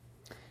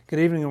Good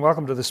evening and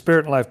welcome to the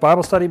Spirit and Life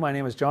Bible Study. My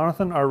name is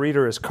Jonathan. Our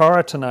reader is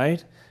Cara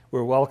tonight.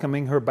 We're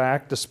welcoming her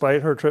back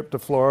despite her trip to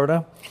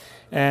Florida.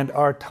 And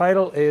our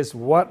title is,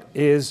 What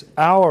is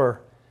Our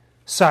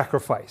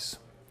Sacrifice?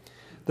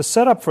 The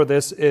setup for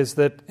this is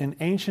that in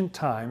ancient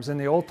times, in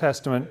the Old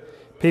Testament,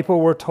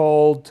 people were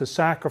told to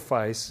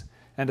sacrifice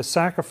and to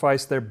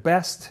sacrifice their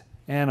best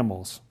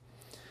animals.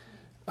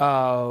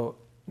 Now,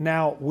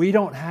 we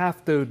don't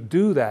have to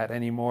do that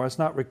anymore. It's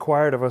not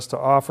required of us to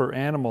offer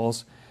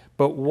animals.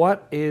 But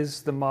what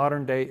is the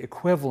modern day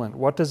equivalent?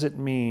 What does it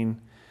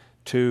mean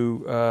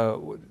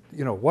to,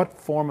 what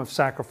form of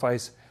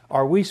sacrifice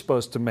are we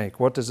supposed to make?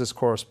 What does this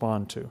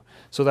correspond to?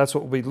 So that's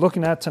what we'll be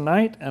looking at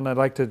tonight, and I'd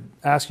like to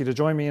ask you to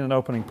join me in an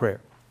opening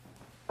prayer.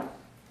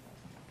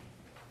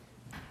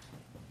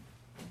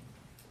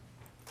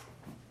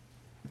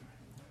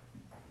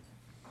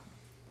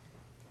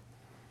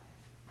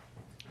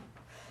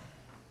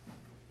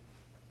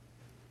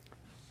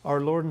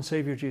 Our Lord and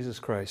Savior Jesus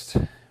Christ,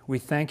 we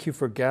thank you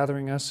for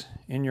gathering us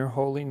in your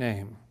holy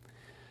name.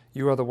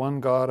 You are the one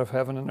God of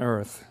heaven and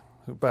earth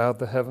who bowed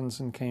the heavens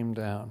and came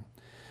down.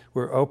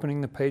 We're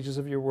opening the pages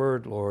of your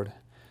word, Lord,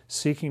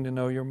 seeking to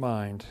know your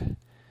mind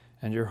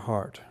and your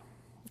heart.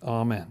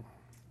 Amen.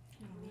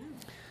 Amen.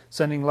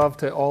 Sending love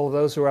to all of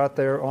those who are out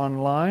there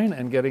online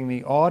and getting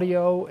the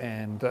audio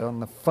and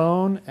on the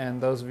phone,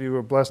 and those of you who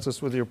have blessed us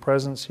with your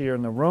presence here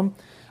in the room.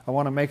 I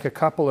want to make a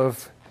couple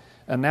of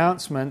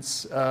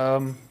announcements.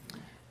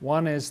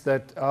 One is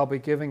that I'll be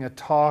giving a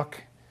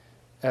talk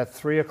at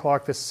 3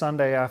 o'clock this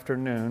Sunday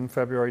afternoon,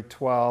 February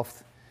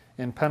 12th,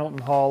 in Pendleton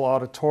Hall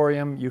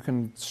Auditorium. You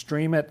can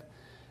stream it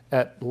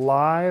at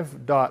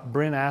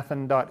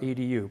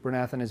live.brynathan.edu.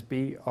 Brynathan is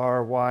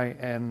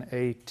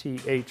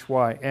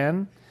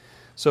B-R-Y-N-A-T-H-Y-N.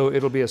 So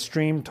it'll be a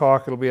streamed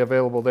talk. It'll be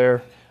available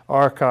there,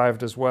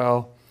 archived as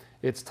well.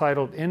 It's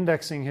titled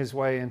Indexing His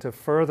Way into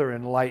Further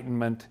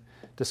Enlightenment,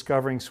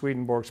 Discovering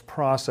Swedenborg's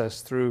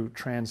Process Through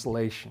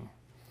Translation.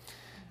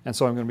 And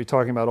so I'm going to be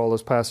talking about all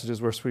those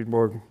passages where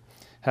Swedenborg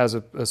has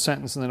a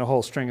sentence and then a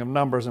whole string of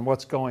numbers and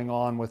what's going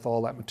on with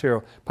all that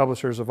material.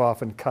 Publishers have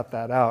often cut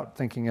that out,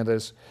 thinking it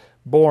is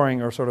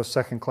boring or sort of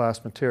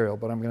second-class material,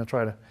 but I'm going to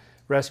try to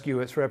rescue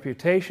its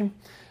reputation.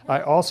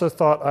 I also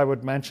thought I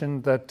would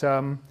mention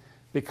that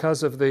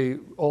because of the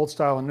old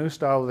style and new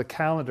style of the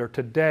calendar,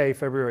 today,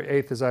 February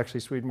 8th, is actually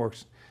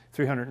Swedenborg's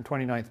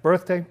 329th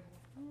birthday.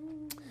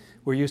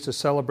 We're used to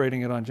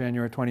celebrating it on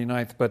January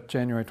 29th, but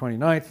January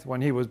 29th,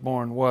 when he was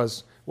born,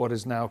 was what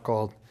is now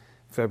called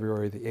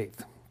February the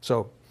 8th.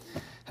 So,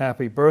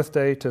 happy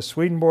birthday to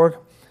Swedenborg.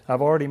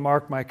 I've already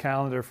marked my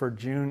calendar for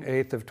June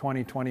 8th of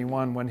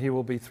 2021 when he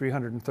will be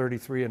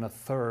 333 and a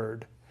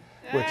third,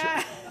 which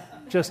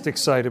just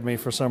excited me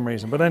for some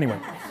reason. But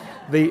anyway,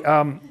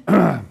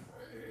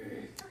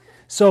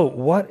 so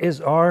what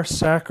is our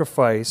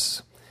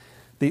sacrifice?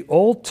 The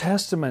Old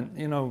Testament,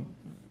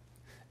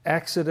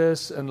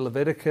 Exodus and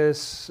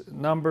Leviticus,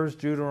 Numbers,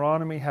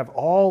 Deuteronomy have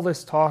all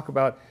this talk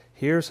about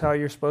here's how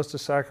you're supposed to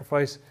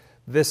sacrifice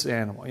this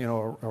animal,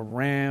 a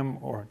ram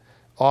or an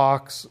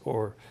ox,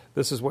 or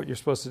this is what you're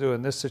supposed to do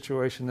in this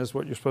situation, this is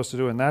what you're supposed to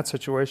do in that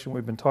situation.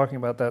 We've been talking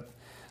about that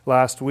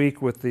last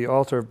week with the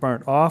altar of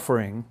burnt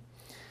offering.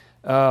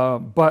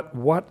 But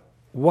what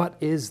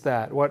is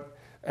that? What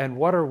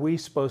are we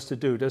supposed to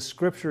do? Does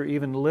Scripture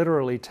even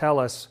literally tell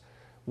us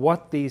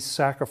what these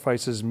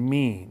sacrifices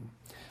mean?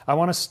 I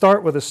want to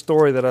start with a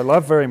story that I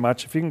love very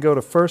much. If you can go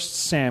to 1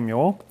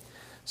 Samuel,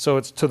 so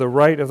it's to the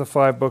right of the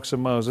 5 books of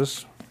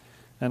Moses,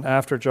 and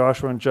after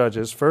Joshua and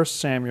Judges, 1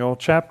 Samuel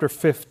chapter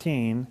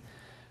 15,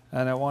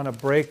 and I want to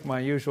break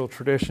my usual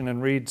tradition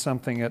and read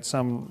something at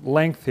some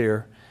length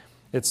here.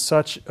 It's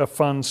such a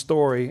fun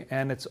story,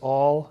 and it's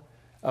all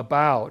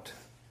about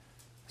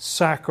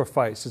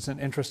sacrifice. It's an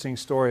interesting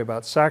story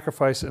about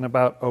sacrifice and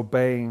about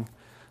obeying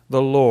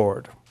the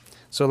Lord.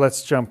 So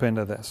let's jump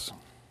into this.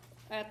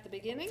 At the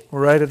beginning?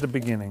 Right at the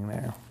beginning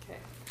there. Okay.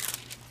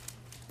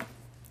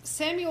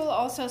 Samuel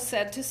also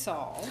said to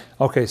Saul.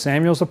 Okay,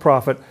 Samuel's the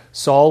prophet.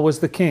 Saul was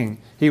the king.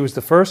 He was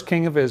the first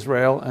king of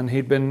Israel, and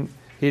he'd been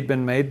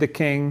made the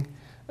king.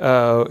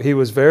 He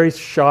was very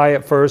shy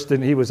at first,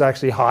 and he was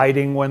actually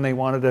hiding when they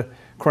wanted to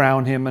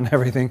crown him and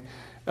everything.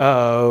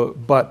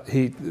 But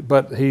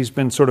he's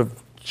been sort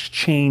of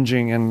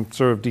changing and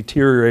sort of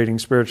deteriorating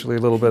spiritually a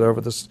little bit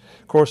over the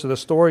course of the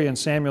story, and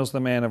Samuel's the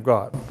man of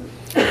God.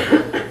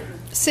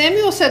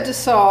 Samuel said to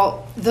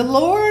Saul, "The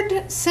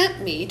Lord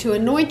sent me to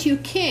anoint you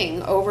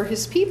king over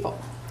his people,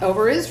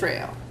 over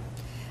Israel.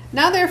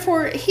 Now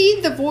therefore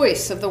heed the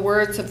voice of the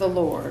words of the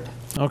Lord."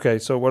 Okay,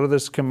 so what is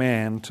this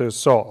command to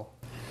Saul?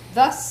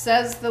 "Thus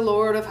says the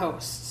Lord of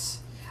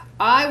hosts,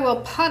 I will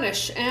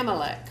punish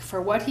Amalek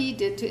for what he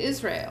did to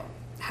Israel,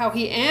 how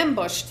he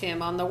ambushed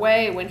him on the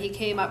way when he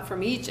came up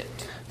from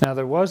Egypt." Now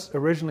there was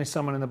originally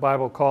someone in the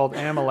Bible called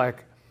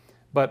Amalek,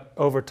 but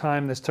over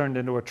time this turned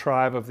into a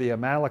tribe of the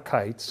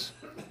Amalekites.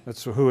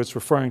 That's who it's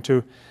referring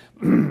to.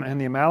 And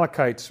the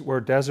Amalekites were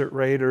desert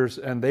raiders,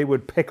 and they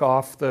would pick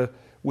off the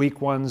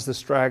weak ones, the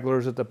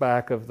stragglers at the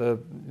back of the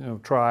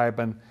tribe,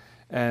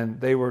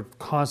 and they were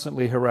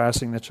constantly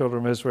harassing the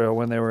children of Israel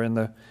when they were in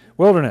the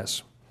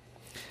wilderness.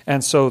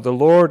 And so the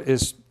Lord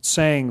is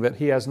saying that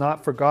he has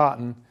not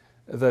forgotten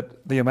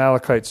that the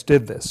Amalekites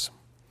did this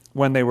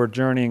when they were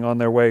journeying on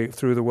their way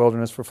through the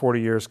wilderness for 40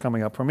 years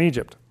coming up from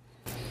Egypt.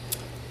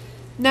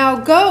 Now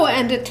go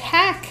and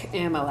attack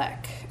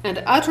Amalek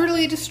and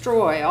utterly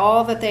destroy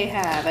all that they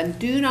have, and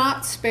do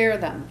not spare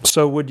them.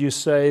 So would you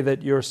say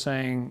that you're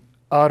saying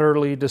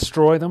utterly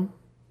destroy them?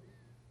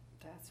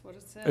 That's what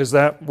it says. Is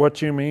that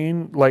what you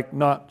mean? Like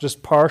not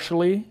just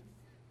partially?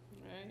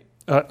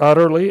 Right.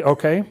 Utterly?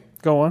 Okay,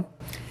 go on.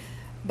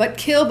 But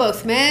kill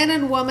both man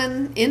and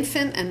woman,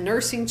 infant and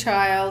nursing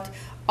child,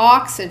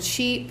 ox and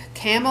sheep,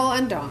 camel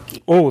and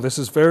donkey. Oh, this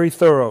is very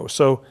thorough.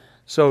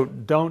 So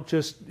don't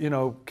just,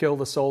 kill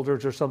the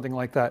soldiers or something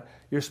like that.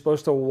 You're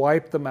supposed to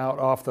wipe them out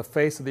off the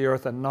face of the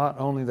earth, and not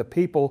only the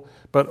people,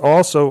 but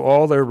also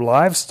all their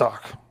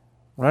livestock,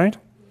 right?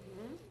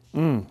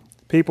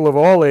 People of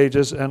all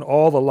ages and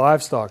all the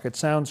livestock. It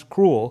sounds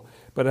cruel,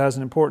 but it has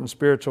an important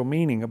spiritual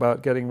meaning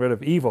about getting rid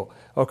of evil.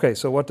 Okay,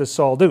 so what does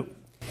Saul do?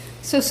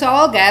 So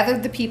Saul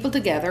gathered the people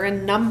together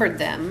and numbered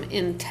them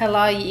in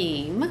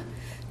Telaim,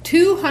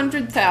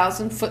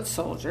 200,000 foot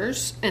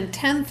soldiers and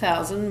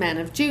 10,000 men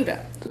of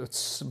Judah.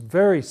 It's a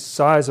very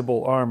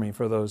sizable army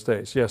for those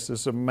days. Yes,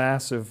 it's a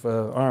massive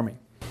army.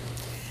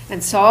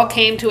 And Saul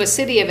came to a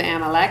city of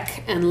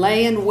Amalek and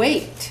lay in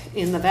wait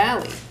in the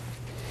valley.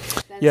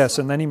 Yes,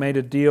 and then he made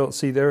a deal.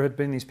 See, there had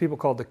been these people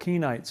called the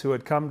Kenites who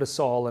had come to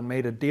Saul and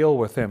made a deal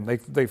with him.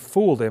 They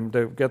fooled him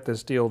to get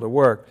this deal to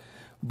work,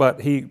 but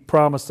he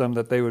promised them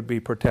that they would be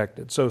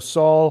protected. So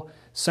Saul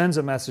sends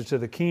a message to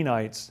the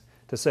Kenites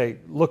to say,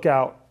 look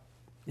out,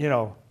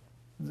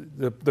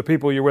 the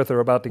people you're with are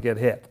about to get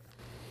hit.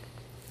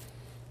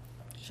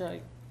 Should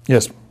I?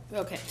 Yes.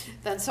 Okay.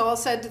 Then Saul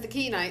said to the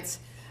Kenites,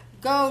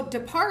 go,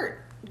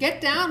 depart, get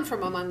down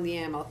from among the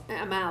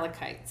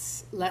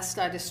Amalekites, lest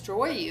I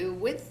destroy you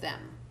with them.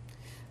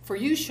 For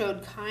you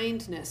showed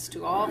kindness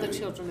to all the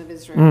children of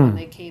Israel when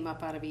they came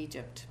up out of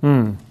Egypt.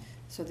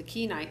 So the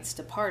Kenites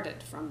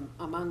departed from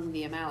among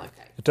the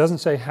Amalekites. It doesn't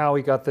say how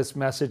he got this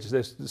message,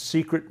 this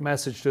secret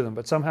message to them,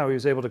 but somehow he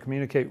was able to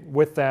communicate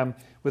with them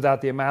without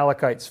the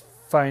Amalekites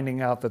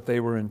finding out that they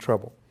were in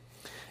trouble.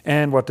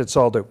 And what did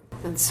Saul do?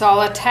 And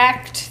Saul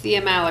attacked the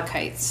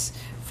Amalekites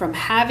from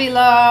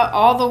Havilah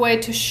all the way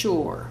to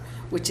Shur,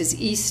 which is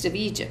east of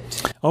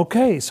Egypt.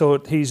 Okay, so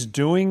he's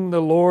doing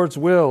the Lord's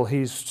will.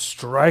 He's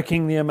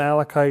striking the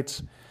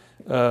Amalekites.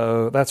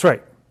 That's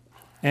right.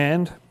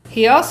 And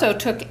he also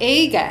took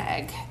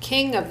Agag,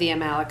 king of the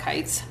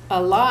Amalekites,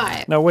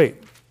 alive. Now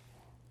wait.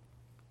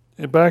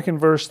 Back in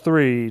verse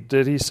 3,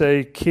 did he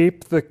say,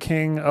 keep the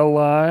king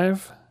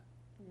alive?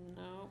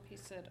 No, he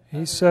said utterly.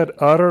 He said,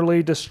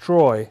 utterly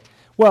destroy.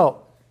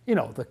 Well,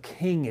 the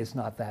king is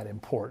not that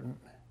important.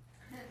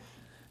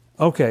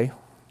 Okay.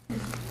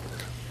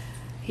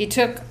 He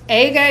took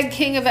Agag,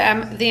 king of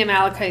the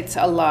Amalekites,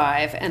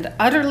 alive and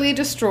utterly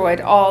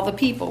destroyed all the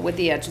people with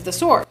the edge of the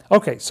sword.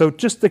 Okay, so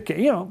just the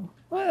king,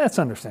 well, that's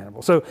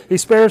understandable. So he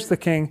spares the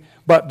king,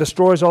 but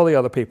destroys all the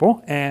other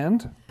people,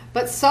 and...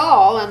 But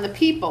Saul and the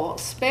people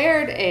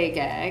spared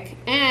Agag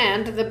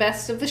and the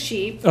best of the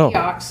sheep, the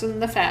oxen,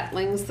 the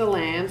fatlings, the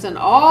lambs, and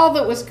all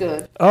that was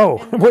good.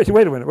 Oh, wait a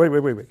minute.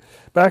 Wait.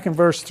 Back in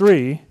verse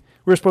 3,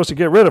 we're supposed to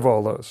get rid of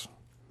all those.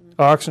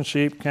 Oxen,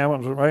 sheep,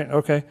 camels, right?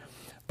 Okay.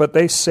 But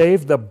they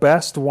saved the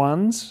best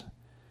ones.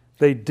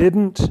 They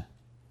didn't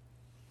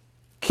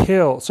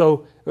kill.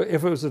 So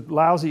if it was a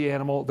lousy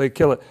animal, they'd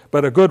kill it.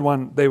 But a good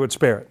one, they would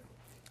spare it.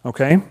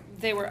 Okay?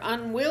 They were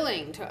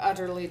unwilling to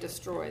utterly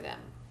destroy them.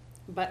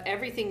 But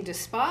everything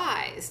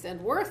despised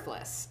and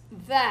worthless,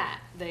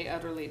 that they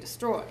utterly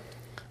destroyed.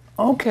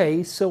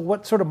 Okay, so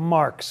what sort of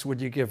marks would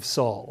you give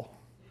Saul?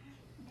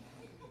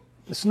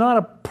 It's not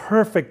a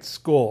perfect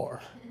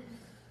score.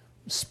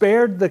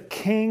 Spared the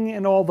king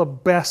and all the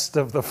best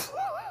of the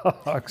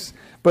flocks,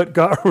 but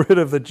got rid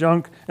of the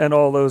junk and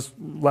all those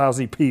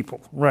lousy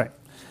people. Right.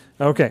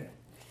 Okay.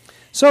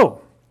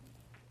 So,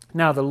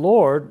 now the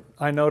Lord,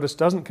 I notice,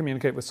 doesn't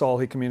communicate with Saul.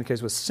 He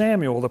communicates with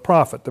Samuel, the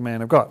prophet, the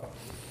man of God.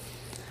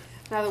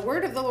 Now the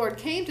word of the Lord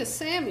came to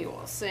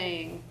Samuel,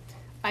 saying,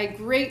 I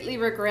greatly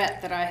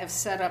regret that I have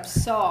set up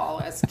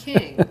Saul as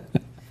king,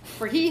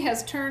 for he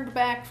has turned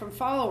back from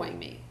following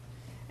me,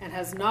 and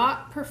has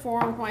not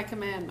performed my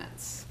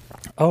commandments.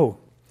 Oh,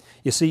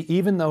 you see,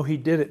 even though he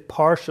did it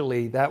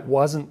partially, that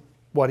wasn't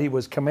what he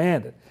was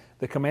commanded.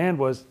 The command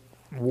was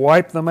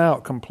wipe them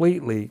out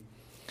completely.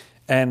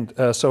 And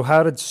so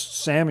how did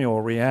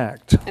Samuel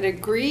react? And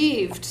it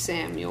grieved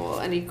Samuel,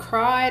 and he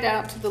cried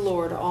out to the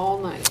Lord all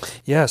night.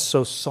 Yes,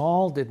 so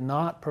Saul did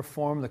not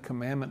perform the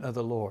commandment of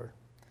the Lord.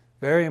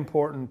 Very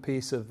important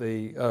piece of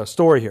the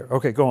story here.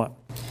 Okay, go on.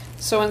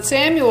 So when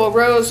Samuel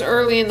rose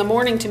early in the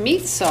morning to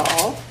meet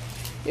Saul,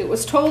 it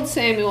was told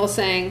Samuel,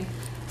 saying,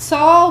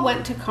 Saul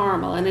went to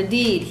Carmel, and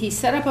indeed he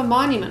set up a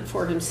monument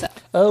for himself.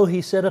 Oh,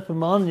 he set up a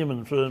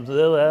monument for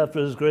himself after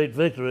his great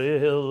victory.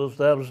 He'll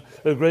establish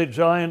a great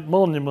giant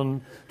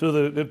monument to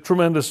the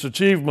tremendous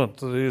achievement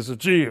that he has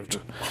achieved.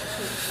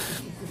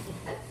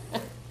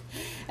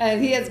 And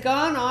he has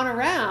gone on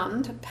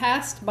around,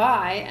 passed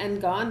by,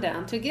 and gone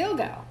down to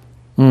Gilgal.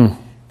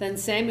 Then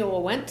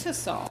Samuel went to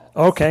Saul.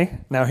 Okay,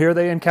 now here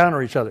they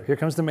encounter each other. Here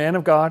comes the man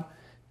of God.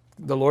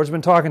 The Lord's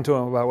been talking to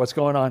him about what's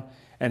going on.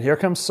 And here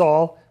comes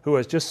Saul, who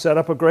has just set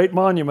up a great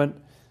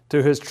monument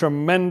to his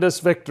tremendous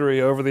victory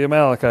over the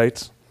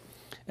Amalekites.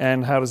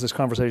 And how does this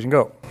conversation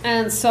go?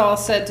 And Saul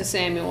said to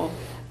Samuel,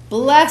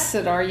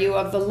 "Blessed are you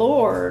of the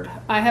Lord.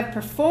 I have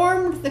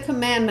performed the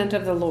commandment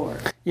of the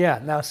Lord." Yeah,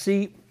 now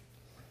see,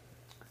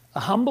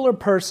 a humbler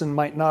person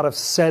might not have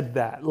said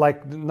that,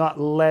 like not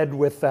led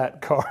with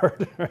that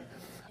card.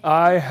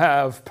 I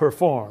have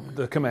performed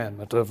the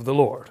commandment of the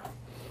Lord.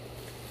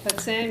 But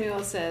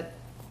Samuel said,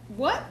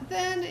 "What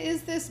then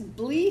is this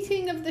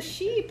bleating of the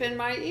sheep in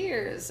my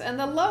ears and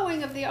the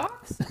lowing of the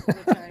oxen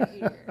which I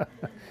hear?"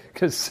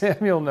 Because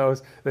Samuel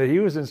knows that he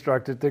was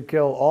instructed to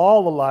kill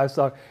all the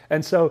livestock.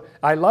 And so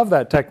I love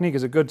that technique.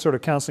 It's a good sort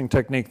of counseling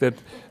technique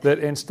that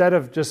instead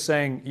of just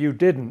saying you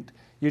didn't,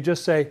 you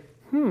just say,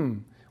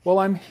 well,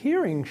 I'm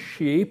hearing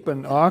sheep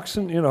and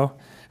oxen, you know.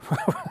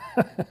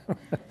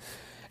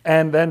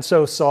 And then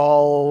so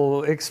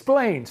Saul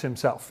explains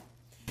himself.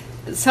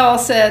 Saul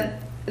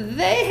said,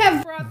 "They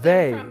have brought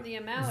them from the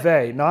Amalekites."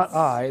 They, not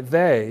I,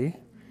 they.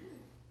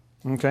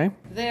 Okay.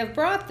 They have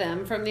brought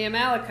them from the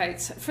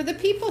Amalekites, for the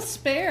people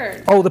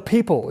spared. Oh, the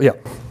people, yeah.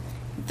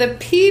 The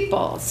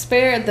people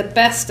spared the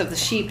best of the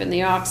sheep and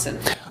the oxen.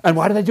 And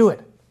why did they do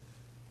it?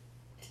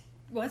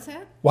 What's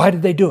that? Why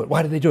did they do it?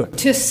 Why did they do it?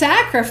 To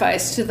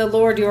sacrifice to the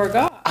Lord your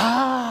God.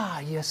 Ah,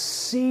 you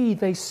see,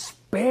 they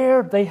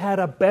spared. They had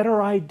a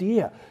better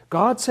idea.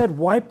 God said,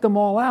 wipe them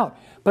all out.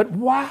 But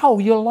wow,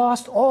 you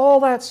lost all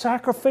that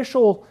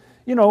sacrificial,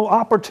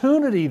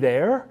 opportunity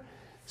there.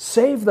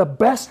 Save the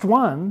best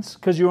ones,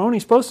 because you're only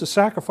supposed to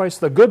sacrifice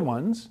the good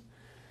ones.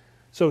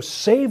 So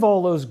save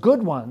all those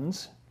good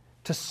ones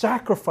to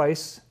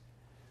sacrifice.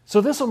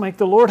 So this will make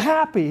the Lord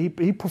happy.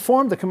 He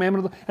performed the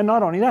commandment. And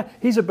not only that,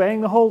 he's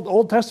obeying the whole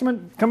Old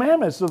Testament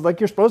commandments. So like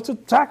you're supposed to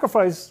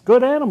sacrifice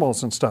good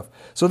animals and stuff.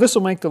 So this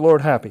will make the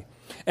Lord happy.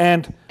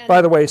 And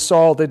by the way,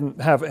 Saul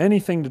didn't have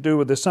anything to do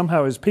with this.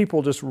 Somehow his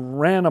people just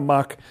ran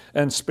amok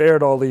and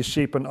spared all these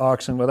sheep and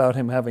oxen without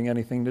him having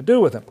anything to do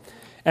with them.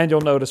 And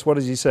you'll notice, what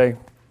does he say?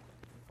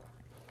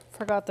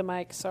 Forgot the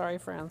mic. Sorry,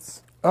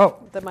 friends. Oh.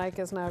 The mic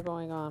is now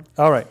going on.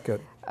 All right,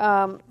 good.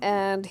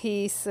 And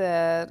he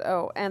said,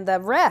 and the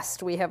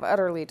rest we have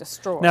utterly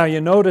destroyed. Now you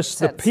notice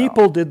the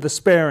people did the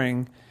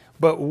sparing,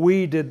 but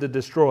we did the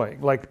destroying.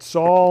 Like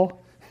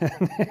Saul,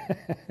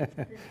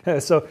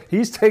 so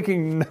he's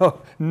taking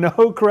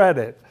no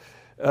credit,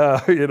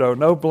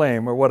 no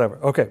blame or whatever.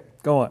 Okay,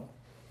 go on.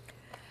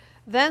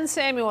 Then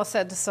Samuel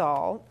said to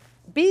Saul,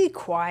 "Be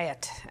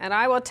quiet, and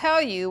I will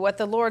tell you what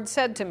the Lord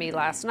said to me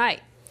last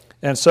night."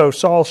 And so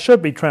Saul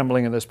should be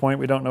trembling at this point.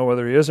 We don't know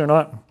whether he is or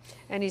not.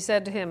 And he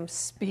said to him,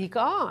 "Speak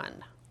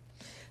on."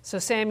 So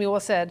Samuel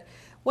said,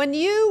 "When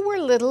you were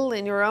little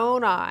in your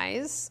own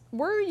eyes,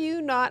 were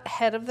you not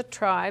head of the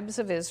tribes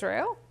of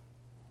Israel?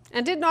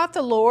 And did not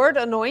the Lord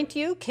anoint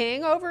you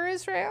king over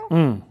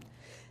Israel?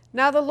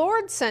 Now the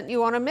Lord sent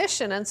you on a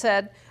mission and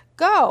said,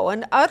 'Go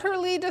and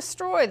utterly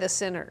destroy the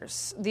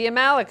sinners, the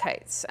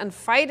Amalekites, and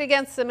fight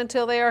against them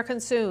until they are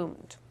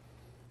consumed.'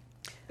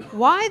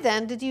 Why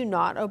then did you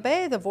not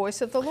obey the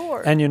voice of the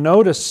Lord?" And you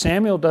notice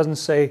Samuel doesn't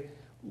say,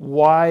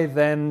 "Why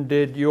then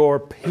did your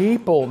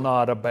people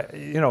not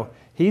obey?"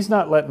 He's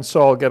not letting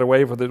Saul get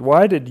away with it.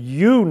 Why did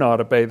you not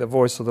obey the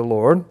voice of the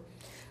Lord?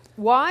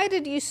 "Why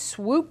did you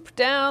swoop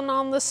down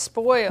on the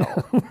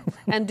spoil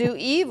and do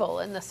evil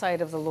in the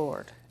sight of the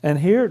Lord?" And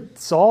here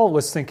Saul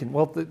was thinking,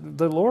 well,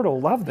 the Lord will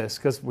love this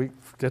because we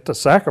get to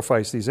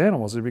sacrifice these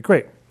animals. It'd be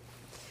great.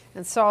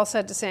 And Saul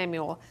said to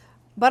Samuel,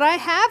 "But I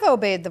have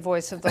obeyed the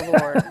voice of the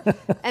Lord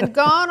and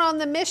gone on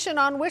the mission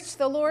on which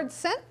the Lord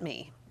sent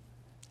me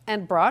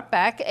and brought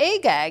back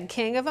Agag,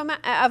 king of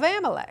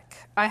Amalek.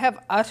 I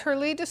have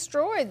utterly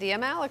destroyed the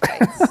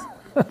Amalekites."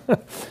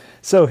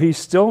 So he's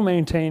still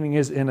maintaining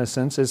his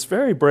innocence. It's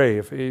very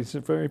brave. He's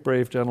a very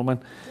brave gentleman.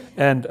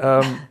 And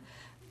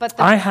but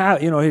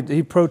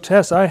he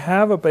protests, "I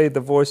have obeyed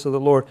the voice of the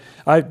Lord.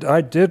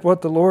 I did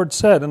what the Lord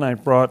said, and I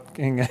brought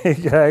King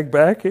Agag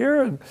back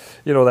here." And,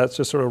 that's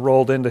just sort of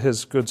rolled into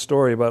his good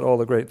story about all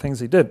the great things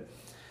he did.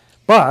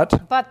 But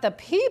the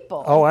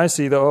people... Oh, I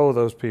see.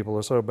 Those people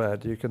are so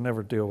bad. You can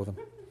never deal with them.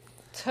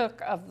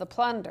 ...took of the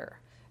plunder,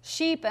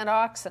 sheep and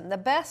oxen, the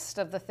best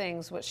of the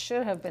things which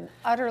should have been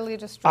utterly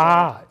destroyed.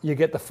 Ah, you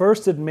get the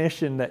first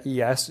admission that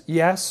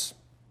yes,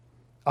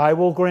 I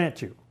will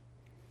grant you.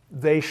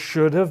 They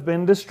should have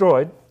been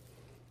destroyed.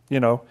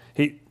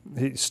 He's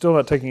still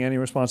not taking any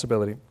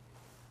responsibility.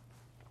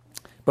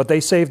 But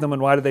they saved them,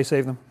 and why did they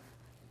save them?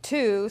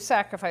 To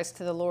sacrifice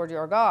to the Lord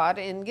your God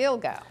in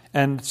Gilgal.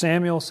 And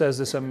Samuel says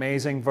this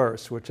amazing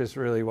verse, which is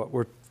really what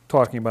we're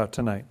talking about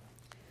tonight.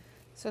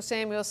 So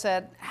Samuel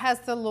said,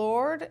 "Has the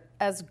Lord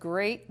as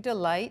great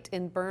delight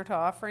in burnt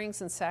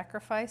offerings and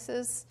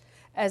sacrifices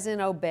as in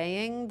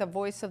obeying the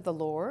voice of the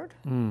Lord?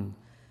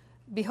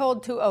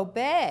 Behold, to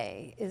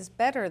obey is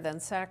better than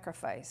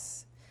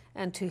sacrifice,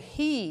 and to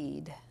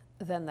heed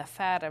than the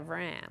fat of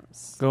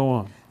rams. Go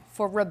on.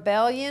 For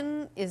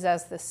rebellion is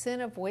as the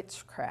sin of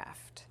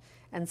witchcraft,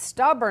 and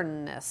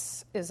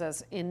stubbornness is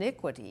as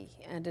iniquity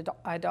and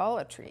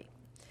idolatry.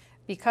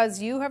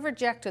 Because you have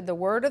rejected the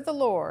word of the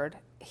Lord,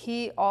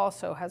 he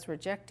also has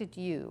rejected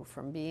you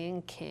from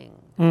being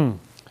king.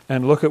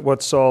 And look at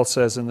what Saul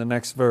says in the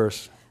next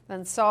verse.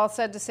 Then Saul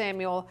said to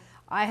Samuel,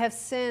 I have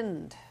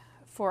sinned,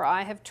 for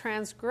I have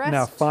transgressed.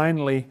 Now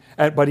finally,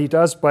 but he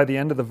does by the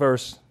end of the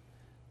verse.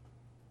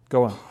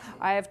 Go on.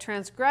 I have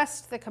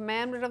transgressed the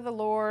commandment of the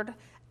Lord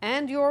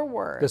and your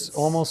words. This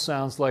almost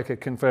sounds like a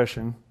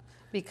confession.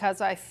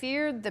 Because I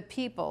feared the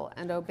people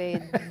and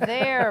obeyed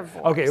their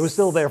voice. Okay, it was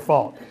still their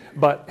fault.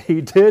 But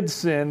he did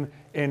sin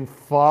in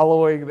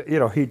following,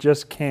 he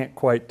just can't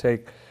quite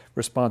take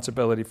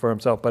responsibility for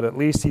himself. But at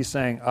least he's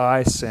saying,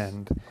 I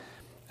sinned,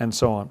 and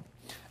so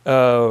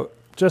on.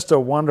 Just a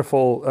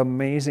wonderful,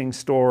 amazing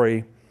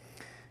story.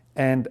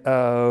 And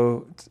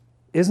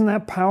isn't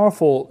that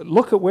powerful?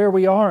 Look at where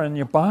we are in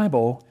your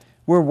Bible.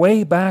 We're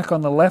way back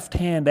on the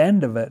left-hand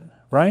end of it,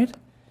 right?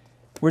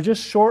 We're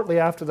just shortly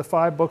after the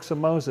 5 books of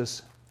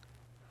Moses,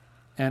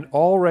 and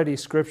already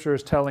Scripture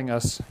is telling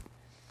us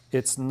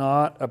it's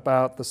not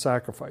about the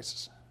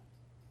sacrifices,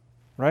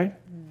 right?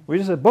 We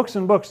just said books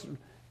and books,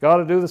 got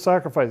to do the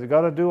sacrifices,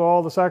 got to do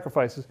all the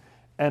sacrifices,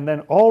 and then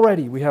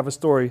already we have a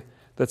story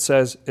that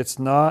says it's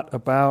not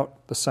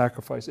about the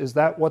sacrifice. Is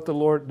that what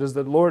is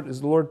the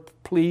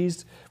Lord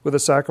pleased with the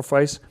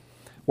sacrifice?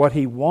 What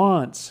he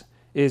wants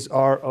is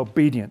our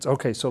obedience.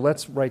 Okay, so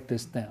let's write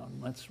this down.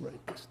 Let me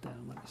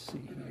see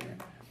here.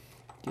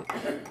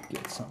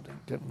 Get something.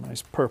 Get a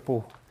nice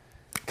purple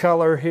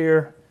color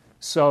here.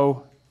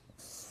 So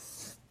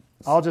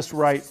I'll just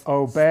write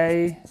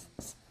obey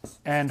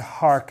and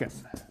hearken.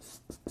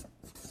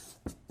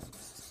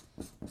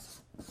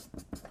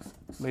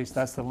 At least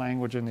that's the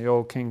language in the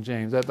old King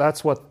James.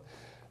 That's what,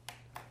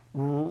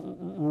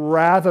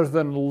 rather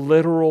than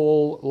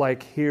literal,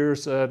 like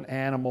here's an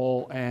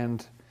animal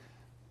and,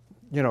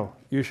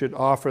 you should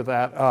offer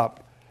that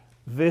up.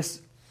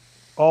 This,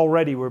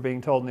 already we're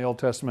being told in the Old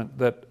Testament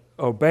that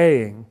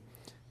obeying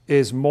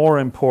is more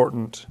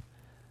important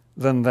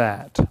than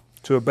that.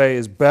 To obey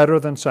is better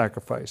than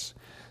sacrifice.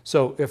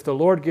 So if the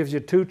Lord gives you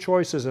 2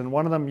 choices and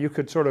one of them you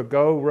could sort of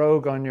go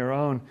rogue on your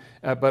own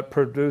but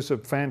produce a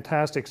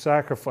fantastic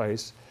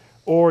sacrifice,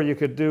 or you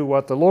could do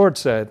what the Lord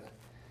said,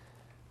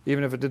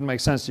 even if it didn't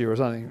make sense to you or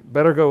something,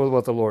 better go with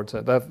what the Lord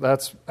said.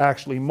 That's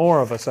actually more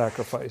of a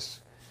sacrifice.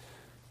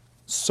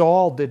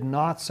 Saul did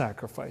not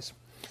sacrifice.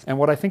 And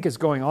what I think is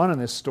going on in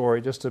this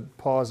story, just to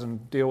pause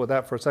and deal with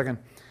that for a second,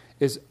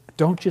 is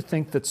don't you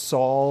think that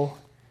Saul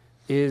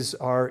is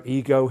our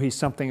ego? He's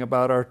something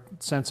about our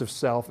sense of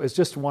self. It's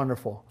just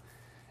wonderful.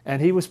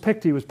 And he was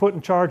picked, he was put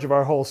in charge of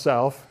our whole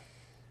self,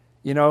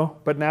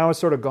 but now it's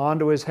sort of gone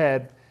to his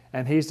head,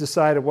 and he's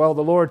decided, well,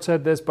 the Lord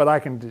said this, but I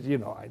can,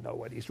 I know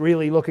what he's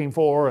really looking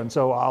for, and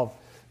so I'll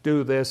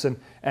do this.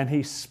 And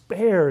he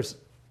spares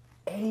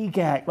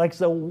Agag. Like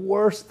the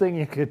worst thing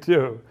you could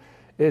do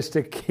is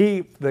to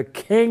keep the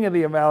king of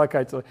the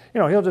Amalekites.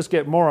 He'll just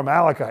get more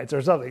Amalekites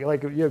or something.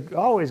 Like you've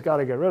always got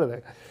to get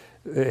rid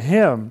of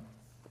him.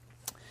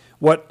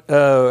 What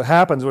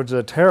happens, which is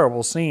a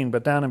terrible scene,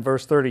 but down in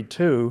verse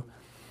 32,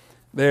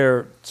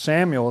 there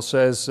Samuel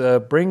says,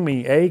 bring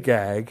me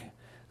Agag,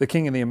 the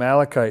king of the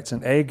Amalekites.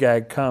 And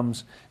Agag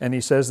comes and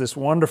he says this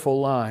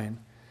wonderful line,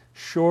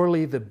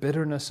 surely the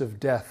bitterness of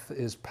death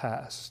is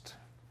past.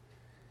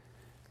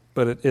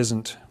 But it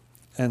isn't.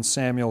 And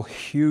Samuel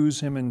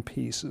hews him in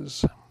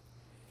pieces.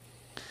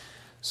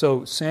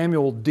 So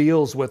Samuel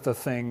deals with the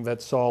thing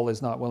that Saul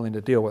is not willing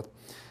to deal with.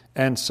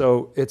 And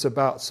so it's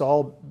about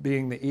Saul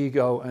being the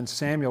ego, and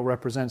Samuel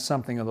represents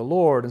something of the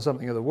Lord and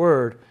something of the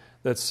Word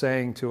that's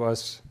saying to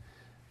us,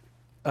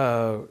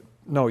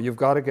 no, you've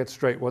got to get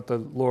straight what the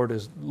Lord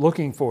is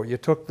looking for. You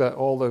took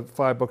all the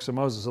 5 books of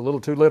Moses a little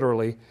too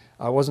literally.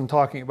 I wasn't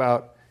talking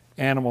about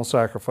animal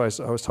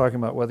sacrifice. I was talking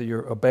about whether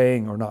you're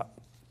obeying or not.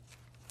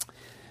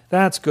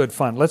 That's good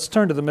fun. Let's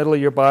turn to the middle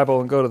of your Bible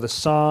and go to the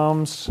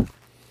Psalms.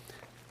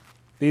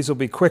 These will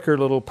be quicker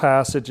little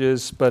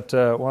passages, but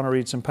I want to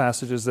read some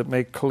passages that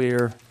make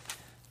clear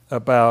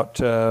about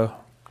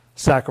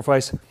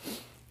sacrifice.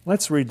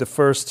 Let's read the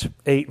first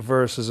 8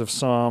 verses of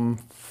Psalm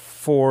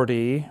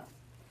 40.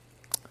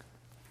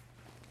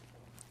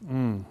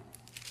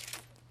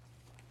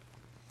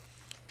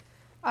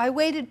 I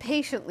waited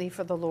patiently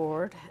for the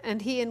Lord,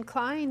 and he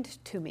inclined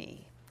to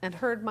me and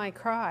heard my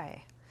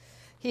cry.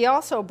 He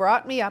also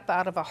brought me up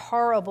out of a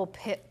horrible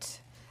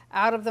pit,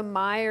 out of the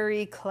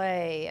miry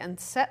clay, and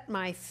set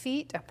my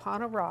feet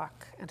upon a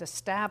rock and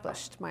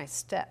established my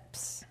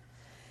steps.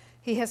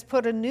 He has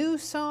put a new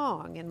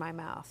song in my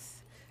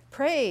mouth,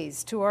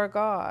 praise to our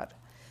God.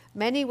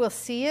 Many will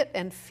see it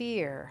and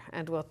fear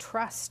and will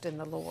trust in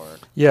the Lord.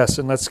 Yes,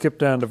 and let's skip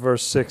down to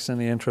verse 6 in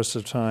the interest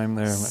of time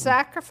there.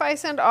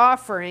 Sacrifice and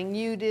offering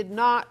you did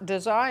not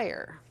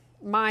desire.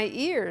 My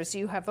ears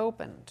you have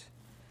opened.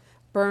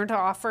 Burnt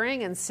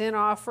offering and sin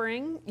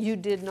offering you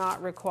did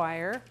not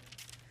require.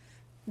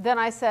 Then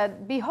I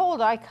said,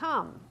 Behold, I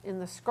come. In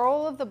the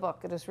scroll of the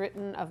book it is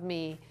written of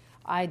me,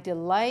 I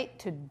delight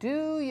to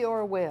do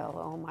your will,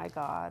 O my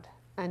God,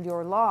 and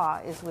your law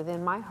is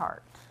within my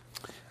heart.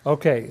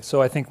 Okay,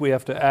 so I think we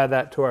have to add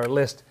that to our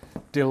list.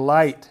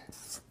 Delight.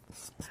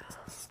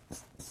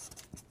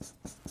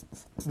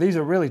 These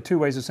are really two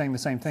ways of saying the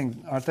same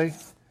thing, aren't they?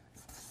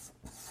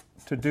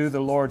 To do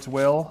the Lord's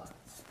will.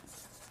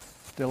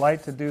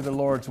 Delight to do the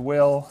Lord's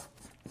will.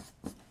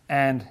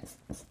 And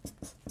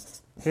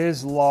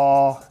His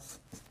law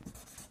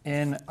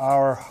in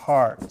our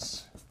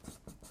hearts.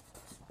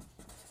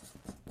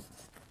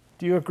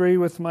 Do you agree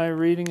with my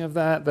reading of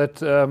that?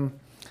 That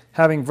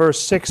having verse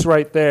 6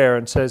 right there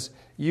and says,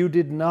 you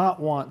did not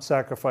want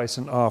sacrifice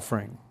and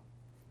offering.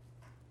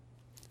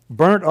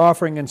 Burnt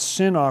offering and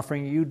sin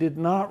offering, you did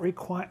not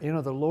require.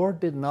 The Lord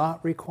did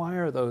not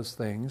require those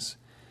things.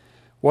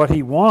 What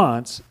He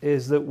wants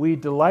is that we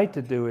delight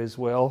to do His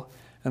will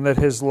and that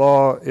His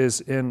law is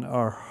in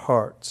our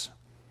hearts.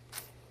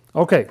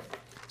 Okay,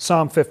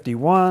 Psalm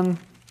 51.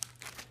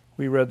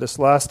 We read this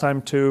last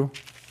time too.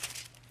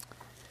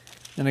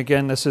 And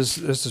again, this is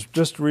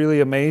just really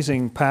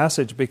amazing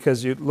passage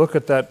because you look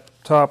at that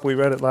top, we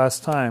read it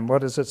last time.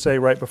 What does it say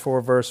right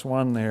before verse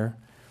 1 there?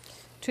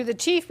 To the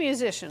chief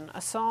musician,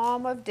 a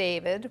psalm of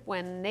David,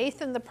 when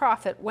Nathan the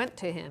prophet went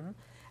to him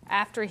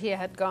after he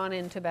had gone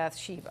into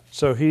Bathsheba.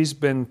 So he's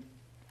been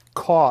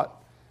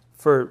caught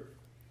for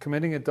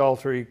committing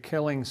adultery,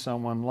 killing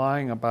someone,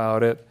 lying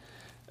about it.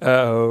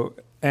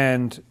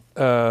 And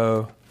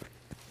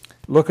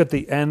look at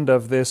the end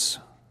of this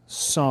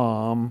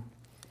psalm.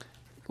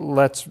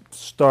 Let's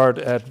start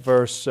at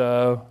verse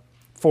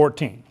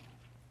 14.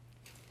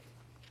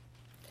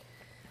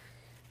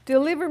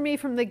 Deliver me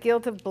from the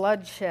guilt of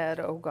bloodshed,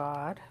 O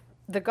God,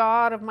 the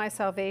God of my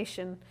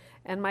salvation,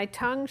 and my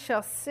tongue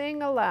shall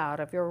sing aloud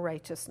of your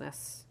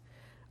righteousness.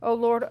 O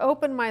Lord,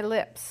 open my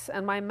lips,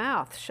 and my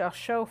mouth shall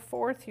show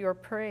forth your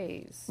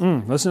praise.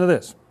 Listen to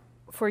this.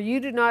 For you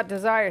do not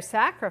desire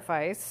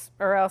sacrifice,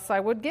 or else I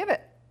would give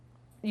it.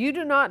 You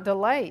do not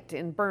delight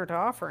in burnt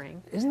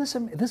offering. Isn't this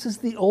amazing? This is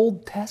the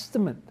Old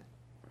Testament.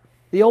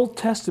 The Old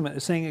Testament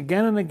is saying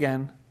again and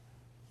again,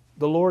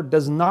 the Lord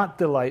does not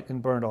delight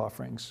in burnt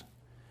offerings.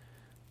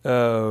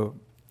 David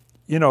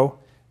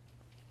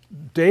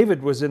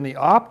was in the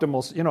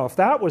optimal, if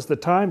that was the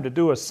time to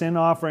do a sin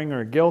offering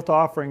or a guilt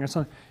offering or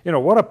something,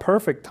 what a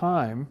perfect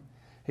time.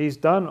 He's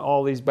done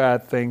all these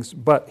bad things,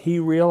 but he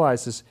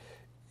realizes,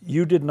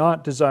 you did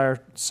not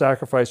desire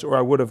sacrifice or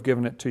I would have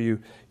given it to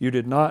you. You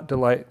did not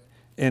delight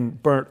in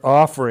burnt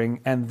offering.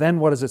 And then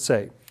what does it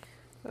say?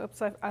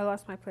 Oops, I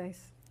lost my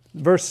place.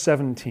 Verse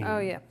 17. Oh,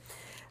 yeah.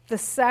 The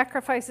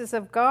sacrifices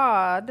of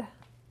God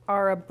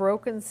are a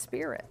broken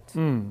spirit,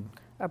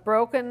 a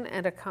broken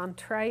and a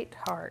contrite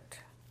heart.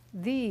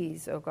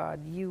 These, O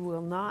God, you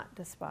will not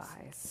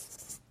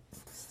despise.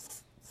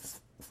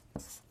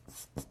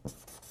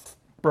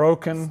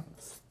 Broken,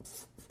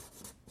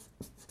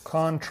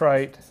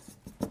 contrite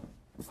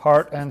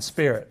heart and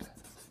spirit.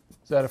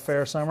 Is that a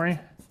fair summary?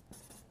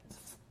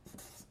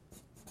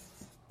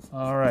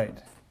 All right.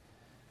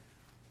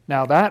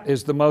 Now that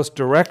is the most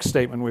direct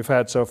statement we've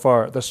had so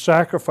far. The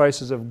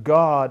sacrifices of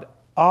God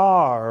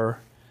are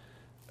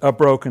a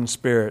broken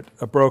spirit,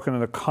 a broken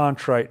and a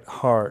contrite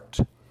heart.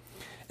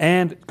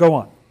 And go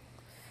on.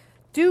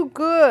 Do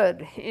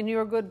good in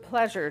your good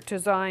pleasure to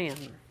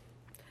Zion.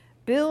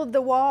 Build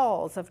the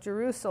walls of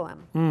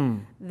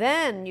Jerusalem.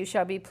 Then you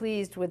shall be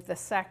pleased with the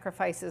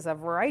sacrifices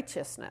of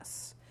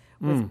righteousness,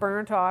 with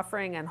burnt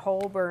offering and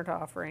whole burnt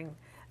offering.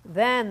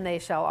 Then they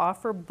shall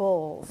offer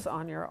bulls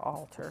on your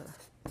altar.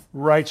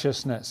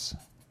 Righteousness.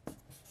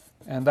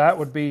 And that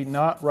would be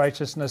not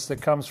righteousness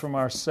that comes from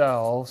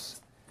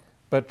ourselves,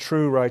 but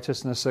true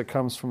righteousness that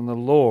comes from the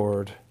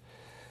Lord.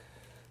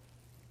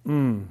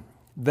 Then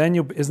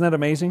isn't that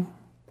amazing?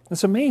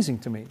 It's amazing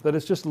to me that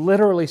it's just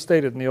literally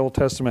stated in the Old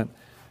Testament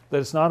that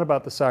it's not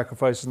about the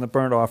sacrifices and the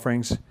burnt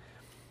offerings.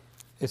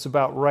 It's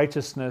about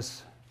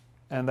righteousness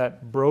and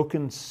that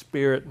broken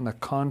spirit and the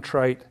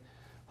contrite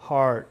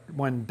heart.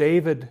 When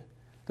David,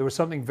 there was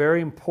something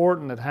very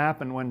important that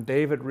happened when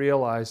David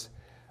realized,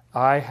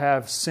 I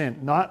have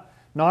sinned.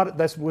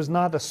 This was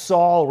not a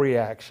Saul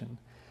reaction.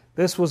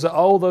 This was,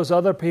 those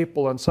other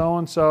people and so,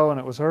 and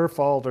it was her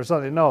fault or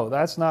something. No,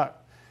 that's not.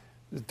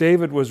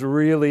 David was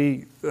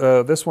really,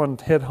 this one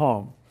hit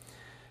home.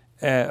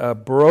 A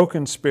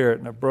broken spirit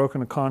and a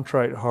broken and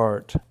contrite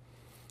heart.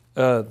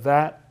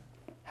 That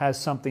has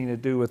something to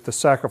do with the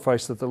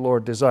sacrifice that the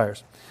Lord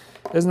desires.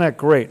 Isn't that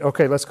great?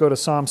 Okay, let's go to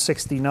Psalm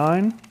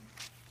 69.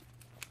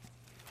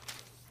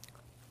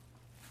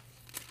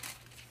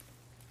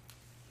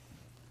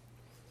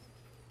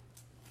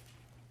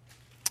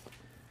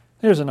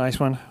 Here's a nice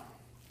one.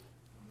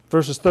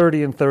 Verses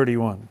 30 and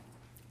 31.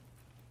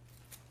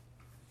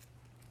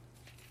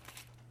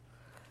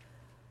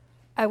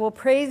 I will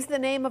praise the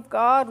name of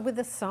God with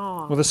a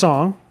song. With a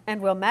song. And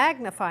will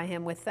magnify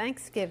him with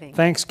thanksgiving.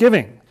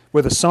 Thanksgiving.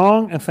 With a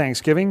song and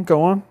thanksgiving.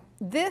 Go on.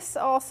 This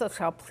also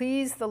shall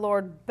please the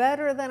Lord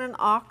better than an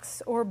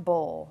ox or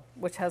bull,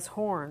 which has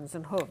horns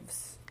and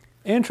hooves.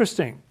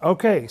 Interesting.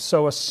 Okay,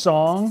 so a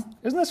song,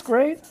 isn't this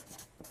great?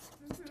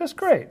 Just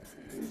great.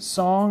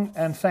 Song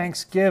and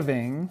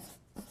thanksgiving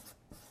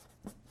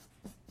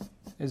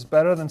is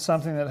better than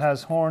something that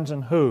has horns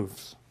and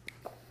hooves.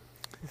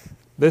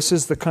 This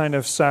is the kind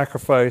of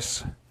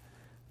sacrifice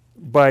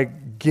by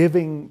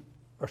giving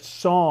a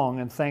song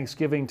and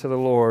thanksgiving to the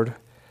Lord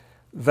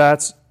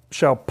that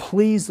shall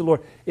please the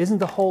Lord. Isn't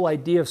the whole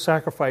idea of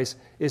sacrifice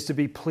is to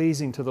be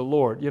pleasing to the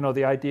Lord? You know,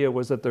 the idea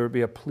was that there would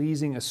be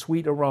a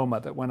sweet aroma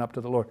that went up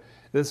to the Lord.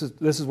 This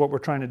is what we're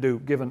trying to do,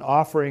 give an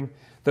offering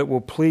that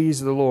will please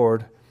the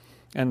Lord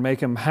and make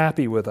Him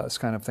happy with us,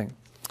 kind of thing.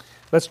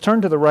 Let's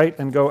turn to the right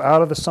and go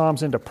out of the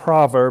Psalms into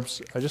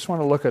Proverbs. I just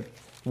want to look at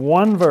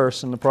one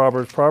verse in the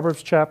Proverbs,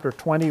 Proverbs chapter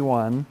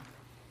 21,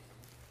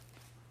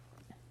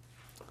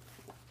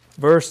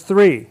 verse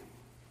 3.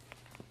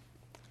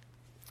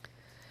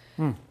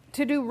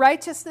 To do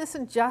righteousness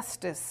and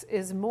justice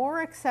is more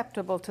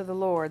acceptable to the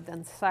Lord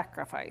than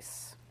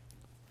sacrifice.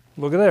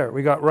 Look at there.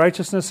 We got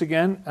righteousness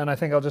again, and I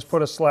think I'll just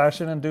put a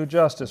slash in and do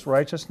justice.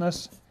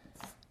 Righteousness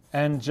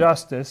and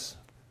justice.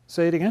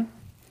 Say it again.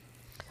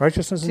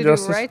 Righteousness and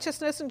justice. To do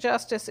righteousness and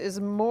justice is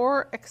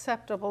more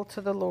acceptable to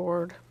the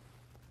Lord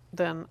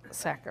than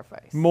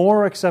sacrifice.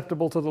 More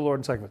acceptable to the Lord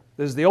than sacrifice.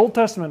 This is the Old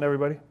Testament,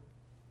 everybody.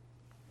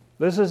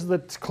 This is the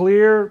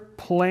clear,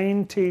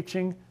 plain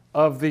teaching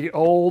of the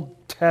Old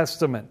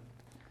Testament.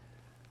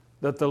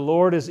 That the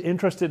Lord is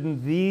interested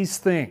in these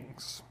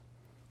things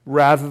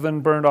rather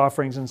than burnt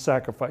offerings and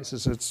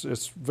sacrifices.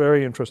 It's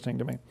very interesting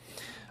to me.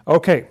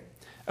 Okay,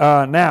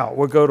 now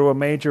we'll go to a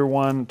major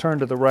one. Turn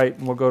to the right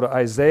and we'll go to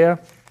Isaiah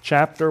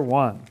chapter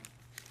 1.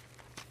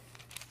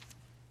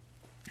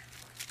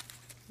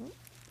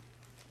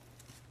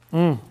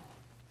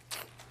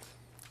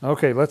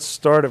 Okay, let's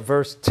start at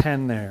verse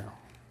 10 there.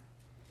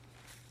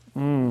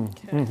 And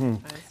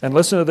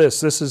listen to this.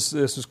 This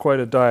is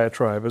quite a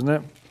diatribe, isn't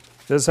it?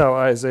 This is how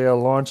Isaiah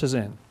launches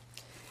in.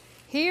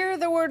 Hear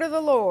the word of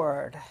the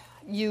Lord,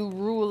 you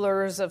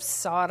rulers of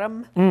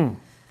Sodom.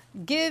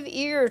 Give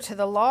ear to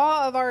the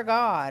law of our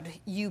God,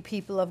 you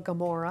people of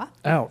Gomorrah.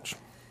 Ouch.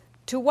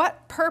 To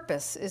what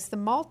purpose is the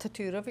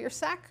multitude of your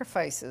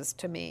sacrifices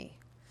to me,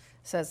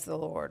 says the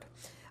Lord.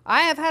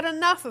 I have had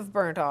enough of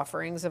burnt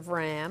offerings of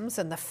rams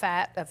and the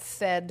fat of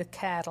fed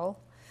cattle.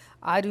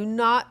 I do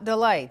not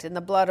delight in the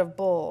blood of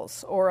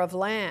bulls or of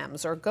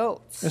lambs or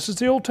goats. This is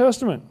the Old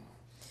Testament.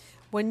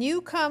 When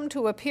you come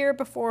to appear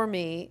before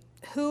me,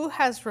 who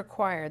has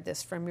required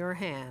this from your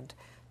hand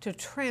to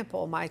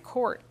trample my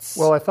courts?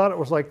 Well, I thought it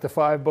was like the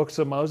 5 books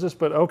of Moses,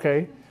 but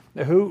okay.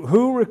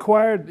 Who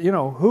required,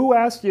 who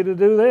asked you to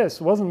do this?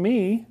 It wasn't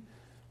me.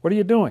 What are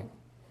you doing?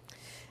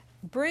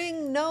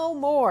 Bring no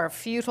more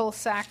futile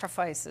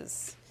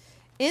sacrifices.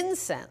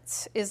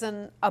 Incense is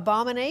an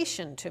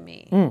abomination to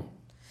me.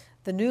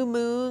 The new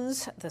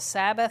moons, the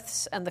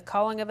Sabbaths, and the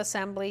calling of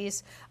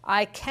assemblies,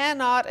 I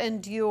cannot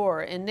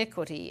endure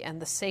iniquity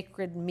and the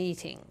sacred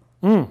meeting.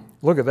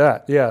 Look at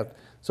that. Yeah.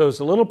 So it's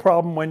a little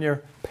problem when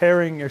you're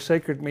pairing your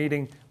sacred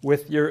meeting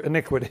with your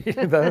iniquity.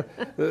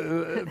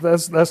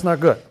 That's not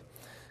good.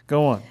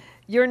 Go on.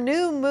 Your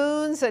new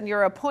moons and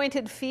your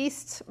appointed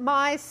feasts,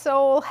 my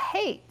soul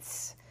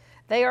hates.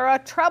 They are a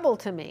trouble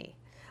to me.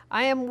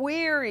 I am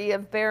weary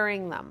of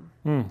bearing them.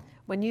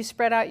 When you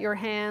spread out your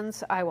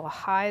hands, I will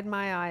hide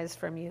my eyes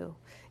from you.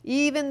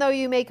 Even though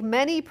you make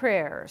many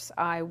prayers,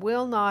 I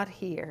will not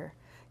hear.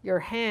 Your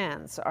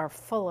hands are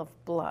full of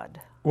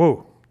blood.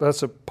 Whoa,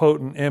 that's a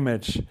potent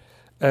image.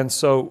 And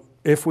so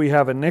if we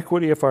have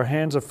iniquity, if our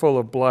hands are full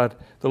of blood,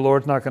 the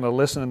Lord's not going to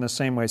listen in the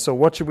same way. So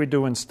what should we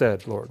do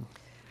instead, Lord?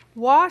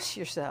 Wash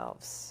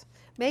yourselves.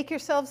 Make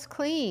yourselves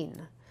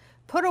clean.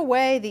 Put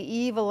away the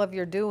evil of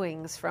your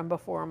doings from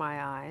before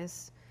my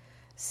eyes.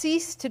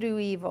 Cease to do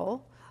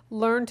evil.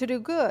 Learn to do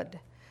good.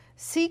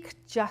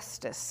 Seek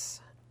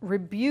justice.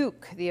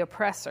 Rebuke the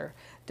oppressor.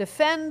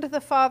 Defend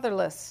the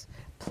fatherless.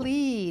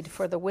 Plead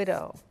for the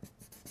widow.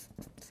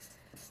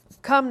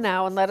 Come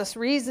now and let us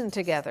reason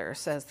together,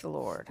 says the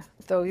Lord.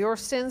 Though your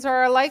sins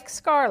are like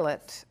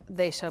scarlet,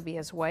 they shall be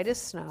as white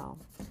as snow.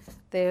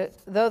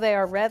 Though they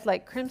are red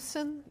like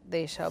crimson,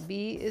 they shall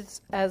be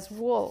as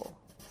wool.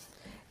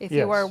 If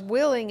you are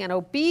willing and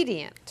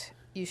obedient,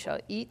 you shall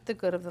eat the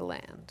good of the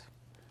land.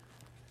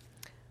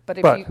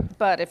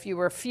 But if you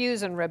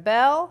refuse and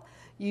rebel,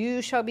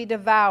 you shall be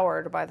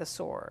devoured by the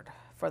sword,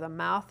 for the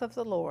mouth of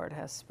the Lord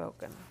has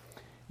spoken.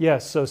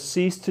 Yes, so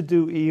cease to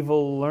do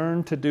evil,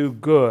 learn to do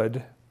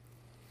good.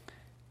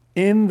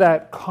 In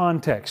that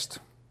context,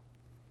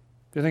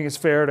 do you think it's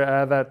fair to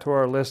add that to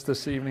our list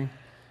this evening?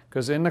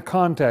 Because in the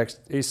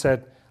context, he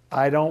said,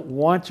 I don't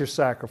want your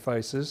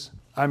sacrifices.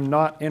 I'm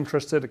not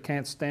interested. I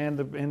can't stand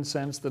the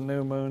incense, the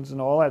new moons,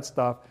 and all that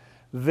stuff.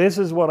 This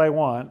is what I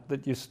want,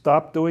 that you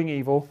stop doing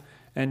evil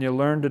and you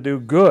learn to do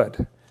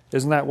good.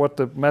 Isn't that what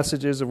the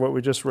message is of what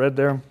we just read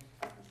there?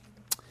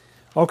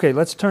 Okay,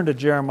 let's turn to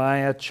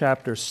Jeremiah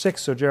chapter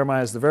 6. So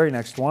Jeremiah is the very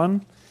next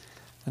one.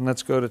 And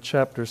let's go to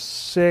chapter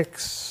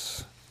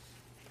 6.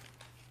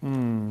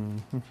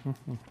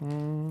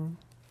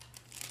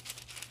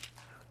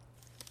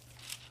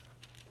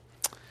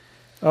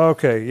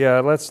 Okay, yeah,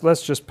 let's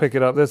just pick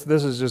it up. This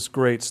is just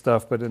great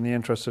stuff, but in the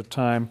interest of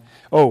time.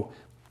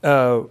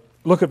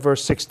 Look at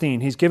verse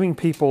 16. He's giving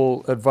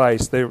people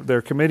advice.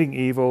 They're committing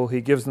evil.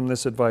 He gives them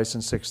this advice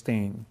in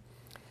 16.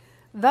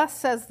 Thus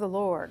says the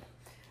Lord,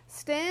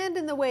 stand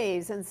in the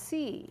ways and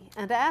see,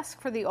 and ask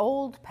for the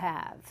old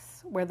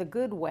paths, where the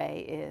good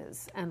way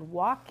is, and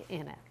walk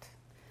in it.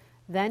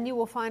 Then you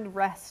will find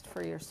rest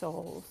for your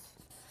souls.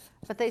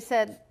 But they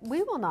said,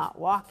 we will not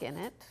walk in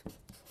it.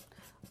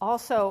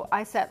 Also,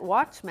 I set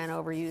watchmen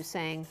over you,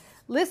 saying,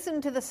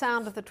 listen to the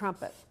sound of the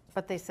trumpet.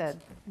 But they said,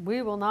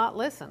 we will not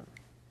listen.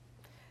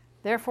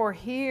 Therefore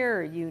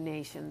hear, you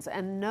nations,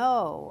 and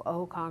know,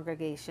 O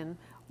congregation,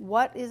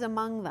 what is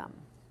among them.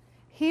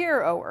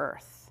 Hear, O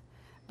earth.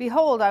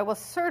 Behold, I will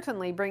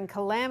certainly bring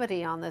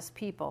calamity on this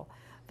people,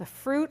 the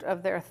fruit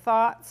of their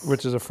thoughts.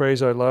 Which is a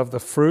phrase I love, the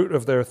fruit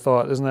of their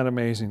thought. Isn't that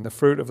amazing? The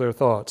fruit of their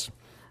thoughts.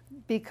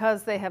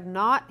 Because they have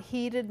not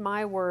heeded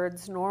my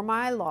words nor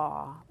my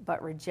law,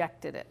 but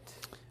rejected it.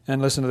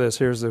 And listen to this.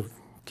 Here's the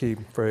key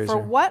phrase. For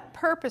here. what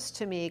purpose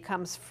to me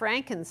comes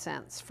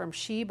frankincense from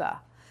Sheba,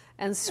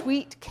 and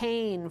sweet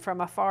cane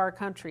from a far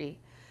country?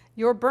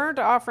 Your burnt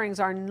offerings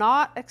are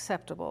not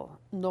acceptable,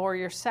 nor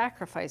your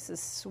sacrifices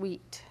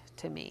sweet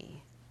to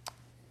me.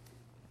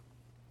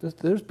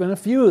 There's been a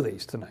few of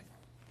these tonight.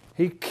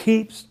 He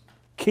keeps.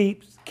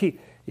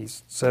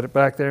 He's said it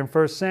back there in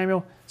 1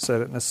 Samuel,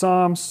 said it in the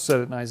Psalms, said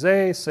it in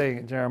Isaiah, saying it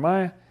in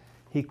Jeremiah.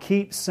 He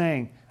keeps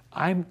saying,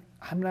 I'm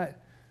not,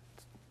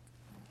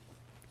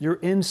 your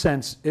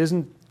incense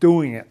isn't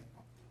doing it.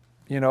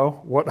 You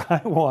know, what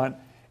I want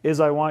is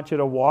I want you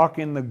to walk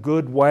in the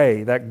good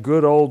way, that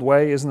good old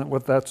way. Isn't it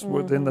what that's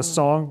within the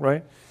song,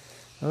 right?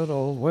 Good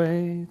old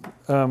way.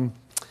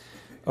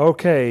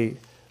 Okay,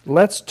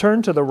 let's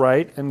turn to the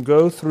right and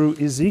go through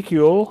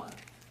Ezekiel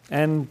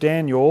and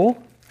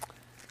Daniel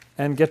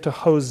and get to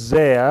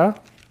Hosea.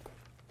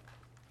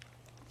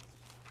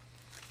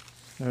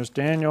 There's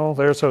Daniel,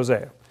 there's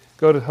Hosea.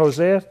 Go to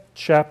Hosea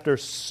chapter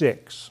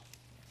 6.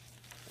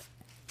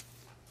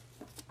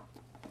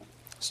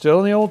 Still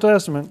in the Old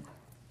Testament.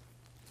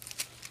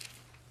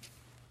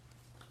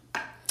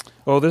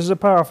 Oh, this is a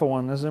powerful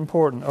one. This is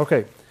important.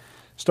 Okay,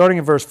 starting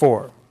in verse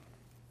 4.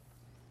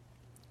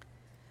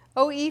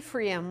 O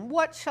Ephraim,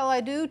 what shall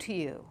I do to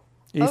you?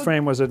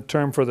 Ephraim was a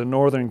term for the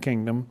northern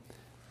kingdom.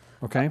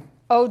 Okay?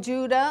 O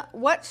Judah,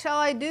 what shall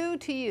I do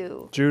to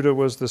you? Judah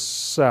was the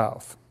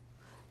south.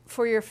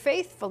 For your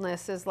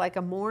faithfulness is like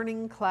a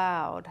morning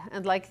cloud,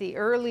 and like the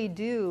early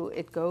dew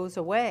it goes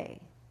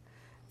away.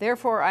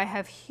 Therefore I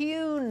have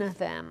hewn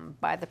them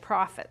by the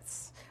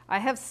prophets. I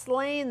have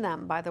slain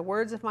them by the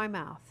words of my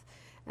mouth.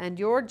 And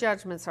your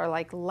judgments are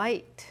like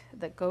light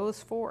that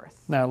goes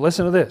forth. Now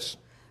listen to this.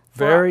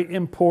 Very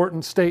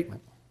important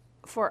statement.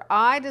 For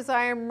I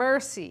desire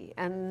mercy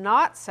and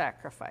not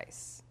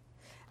sacrifice,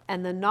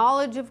 and the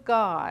knowledge of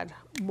God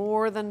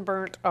more than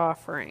burnt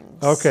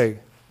offerings. Okay,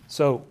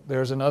 so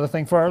there's another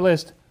thing for our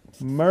list.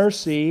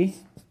 Mercy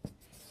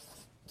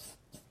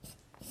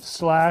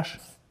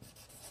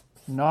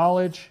 /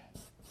 knowledge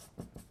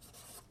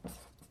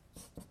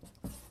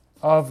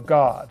of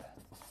God.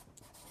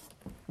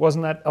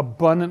 Wasn't that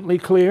abundantly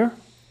clear?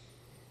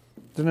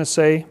 Didn't it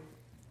say,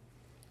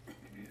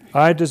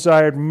 I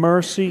desired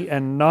mercy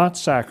and not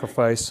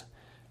sacrifice,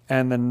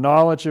 and the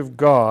knowledge of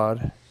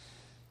God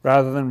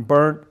rather than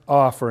burnt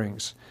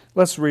offerings?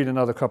 Let's read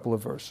another couple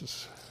of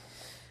verses.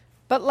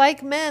 But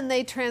like men,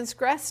 they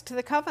transgressed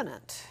the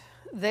covenant.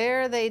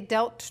 There they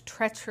dealt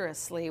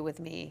treacherously with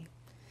me.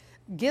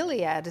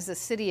 Gilead is a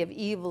city of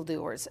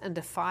evildoers and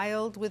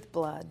defiled with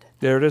blood.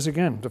 There it is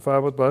again,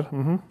 defiled with blood.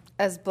 Mm-hmm.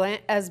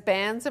 As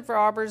bands of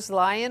robbers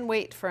lie in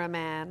wait for a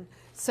man,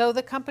 so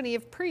the company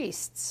of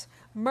priests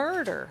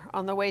murder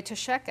on the way to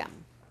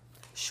Shechem.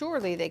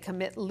 Surely they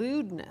commit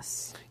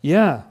lewdness.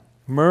 Yeah,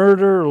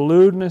 murder,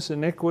 lewdness,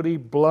 iniquity,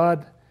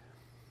 blood.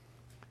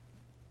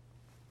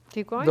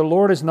 Keep going. The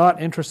Lord is not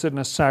interested in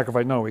a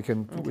sacrifice. No, we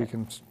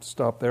can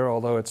stop there,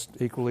 although it's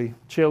equally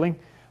chilling.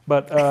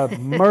 But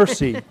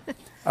mercy.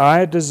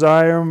 I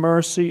desire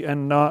mercy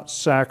and not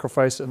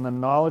sacrifice, and the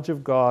knowledge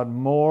of God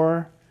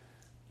more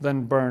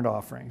than burnt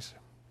offerings.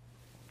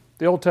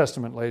 The Old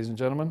Testament, ladies and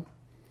gentlemen.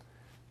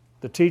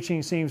 The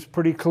teaching seems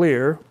pretty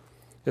clear.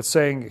 It's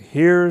saying,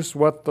 here's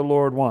what the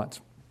Lord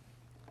wants.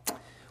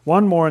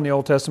 One more in the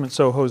Old Testament.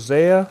 So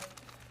Hosea,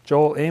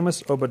 Joel,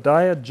 Amos,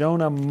 Obadiah,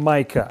 Jonah,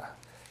 Micah.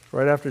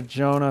 Right after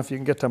Jonah, if you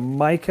can get to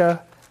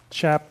Micah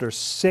chapter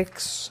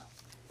 6.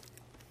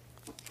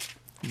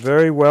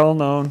 Very well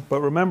known, but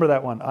remember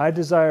that one. I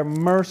desire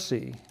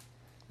mercy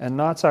and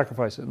not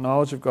sacrifice, the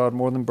knowledge of God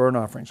more than burnt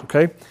offerings.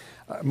 Okay?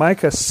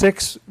 Micah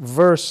 6,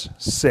 verse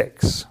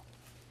 6.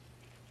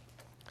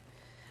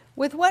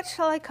 With what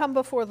shall I come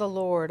before the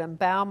Lord and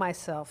bow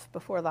myself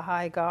before the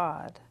high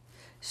God?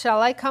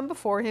 Shall I come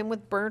before him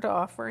with burnt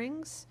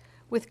offerings,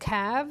 with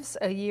calves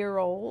a year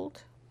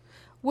old?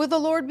 Will the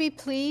Lord be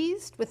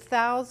pleased with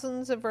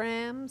thousands of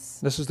rams?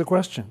 This is the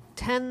question.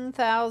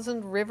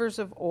 10,000 rivers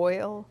of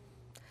oil?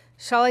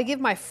 Shall I give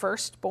my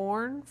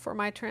firstborn for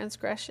my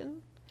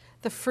transgression,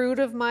 The fruit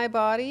of my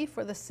body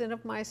for the sin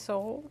of my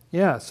soul?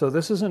 Yeah, so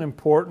this is an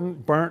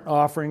important burnt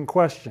offering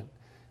question.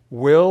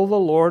 Will the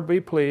Lord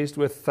be pleased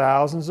with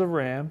thousands of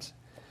rams,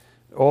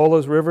 all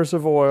those rivers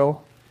of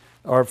oil,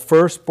 our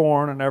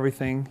firstborn and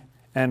everything?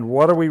 And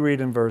what do we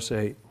read in verse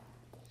 8?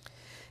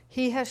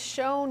 He has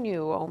shown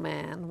you, O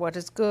man, what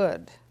is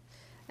good.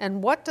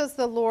 And what does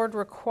the Lord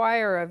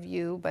require of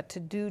you but to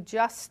do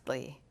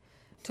justly,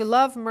 to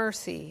love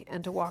mercy,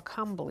 and to walk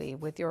humbly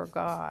with your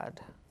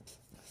God?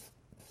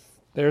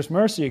 There's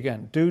mercy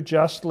again. Do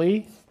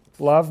justly,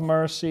 love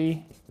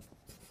mercy,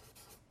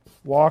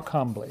 walk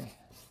humbly.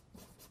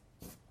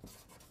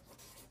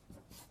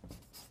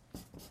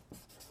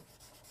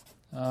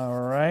 All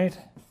right.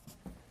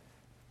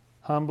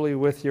 Humbly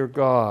with your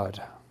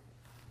God.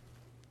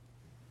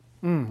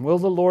 Will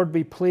the Lord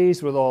be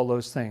pleased with all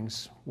those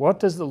things? What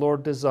does the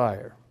Lord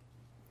desire?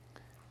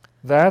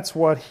 That's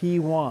what He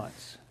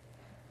wants.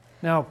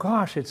 Now,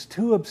 gosh, it's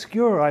too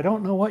obscure. I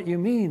don't know what you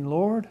mean,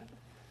 Lord.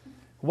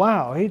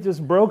 Wow, He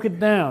just broke it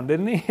down,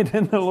 didn't He?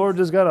 Didn't the Lord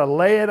just got to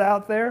lay it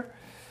out there?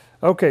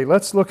 Okay,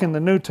 let's look in the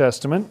New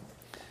Testament.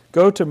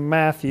 Go to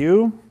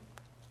Matthew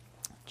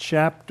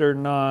chapter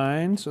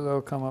 9. So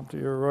they'll come up to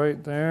your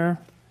right there.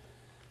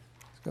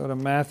 Let's go to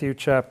Matthew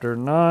chapter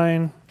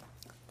 9.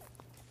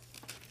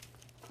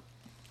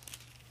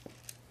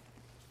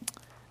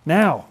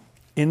 Now,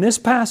 in this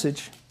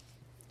passage,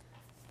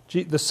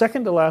 the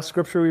second to last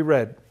scripture we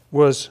read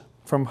was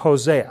from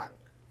Hosea.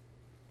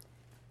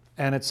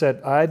 And it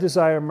said, I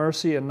desire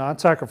mercy and not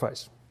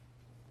sacrifice.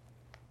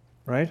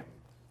 Right?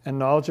 And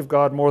knowledge of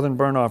God more than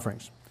burnt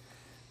offerings.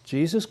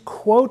 Jesus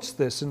quotes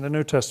this in the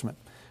New Testament.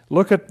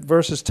 Look at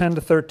verses 10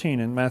 to 13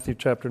 in Matthew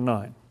chapter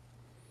 9.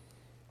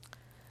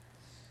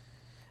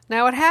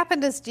 Now it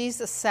happened as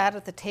Jesus sat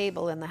at the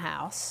table in the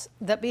house,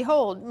 that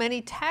behold,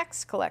 many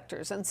tax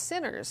collectors and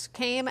sinners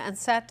came and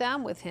sat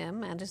down with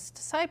him and his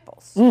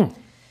disciples.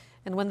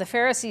 And when the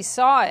Pharisees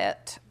saw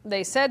it,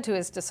 they said to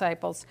his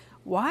disciples,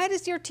 why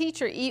does your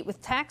teacher eat with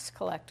tax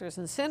collectors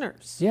and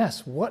sinners?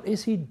 Yes, what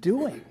is he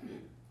doing?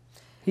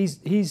 He's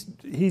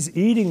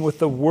eating with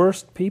the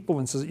worst people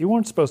and says, you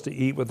weren't supposed to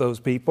eat with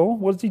those people.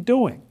 What is he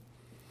doing?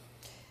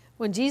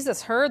 When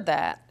Jesus heard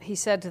that, he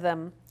said to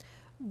them,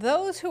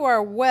 those who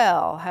are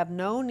well have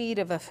no need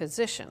of a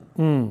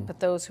physician, but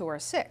those who are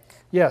sick.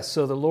 Yes,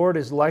 so the Lord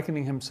is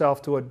likening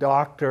himself to a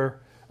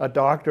doctor. A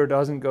doctor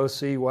doesn't go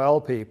see well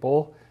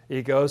people.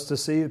 He goes to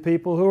see the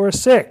people who are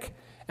sick.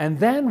 And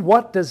then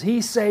what does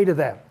he say to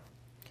them?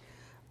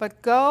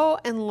 But go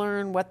and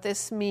learn what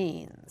this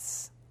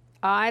means.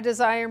 I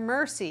desire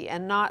mercy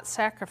and not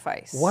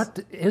sacrifice.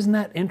 Isn't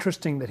that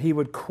interesting that he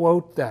would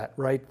quote that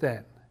right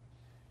then?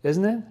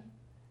 Isn't it?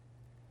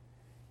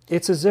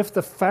 It's as if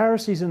the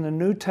Pharisees in the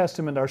New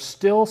Testament are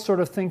still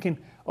sort of thinking,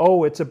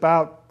 oh, it's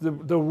about the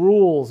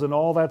rules and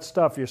all that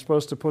stuff. You're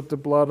supposed to put the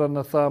blood on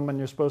the thumb and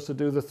you're supposed to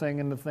do the thing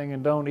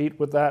and don't eat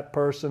with that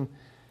person.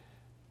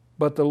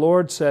 But the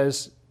Lord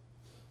says,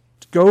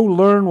 go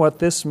learn what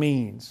this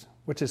means,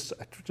 which is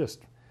just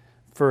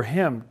for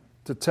him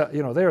to tell,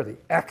 they're the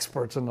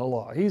experts in the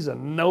law. He's a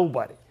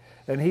nobody.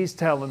 And he's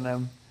telling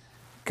them,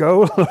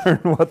 go learn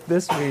what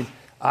this means.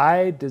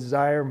 I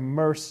desire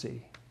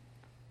mercy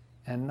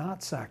and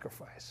not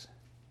sacrifice.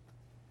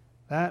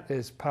 That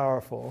is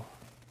powerful.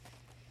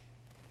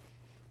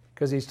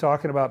 Because he's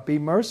talking about be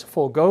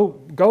merciful.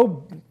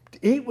 Go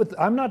eat with.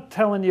 I'm not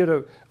telling you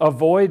to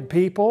avoid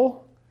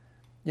people.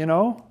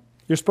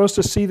 You're supposed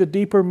to see the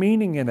deeper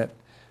meaning in it.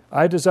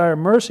 I desire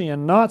mercy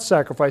and not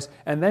sacrifice.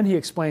 And then he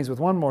explains with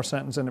one more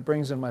sentence, and it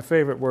brings in my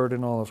favorite word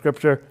in all of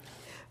Scripture.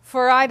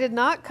 For I did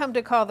not come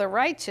to call the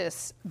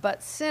righteous,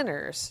 but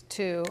sinners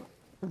to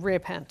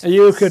repentance.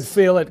 You could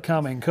feel it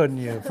coming, couldn't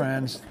you,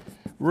 friends?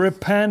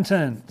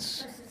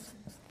 Repentance,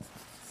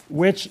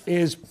 which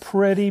is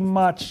pretty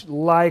much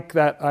like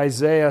that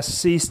Isaiah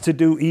cease to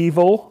do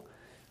evil,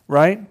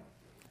 right?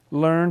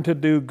 Learn to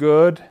do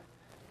good,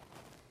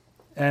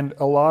 and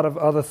a lot of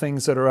other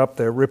things that are up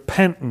there.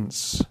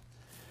 Repentance.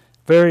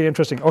 Very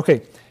interesting.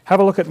 Okay, have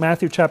a look at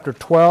Matthew chapter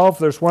 12.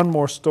 There's one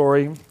more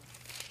story.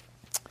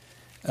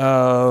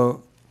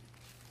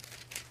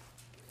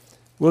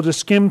 We'll just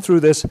skim through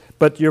this,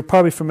 but you're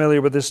probably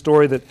familiar with this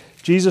story that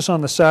Jesus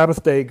on the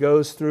Sabbath day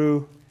goes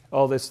through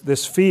all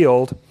this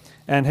field,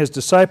 and his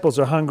disciples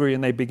are hungry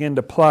and they begin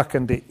to pluck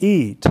and to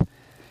eat.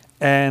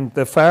 And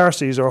the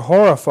Pharisees are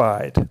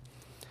horrified.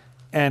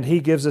 And he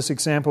gives this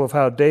example of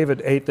how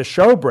David ate the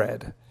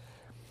showbread.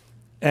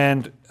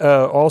 And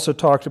also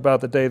talked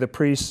about the day the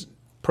priests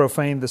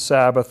profaned the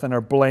Sabbath and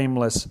are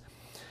blameless.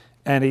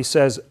 And he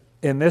says,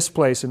 in this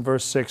place, in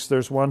verse 6,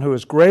 there's one who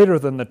is greater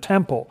than the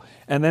temple.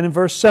 And then in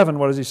verse 7,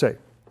 what does he say?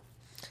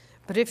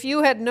 But if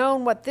you had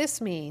known what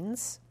this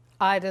means,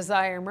 I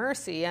desire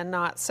mercy and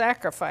not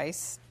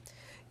sacrifice,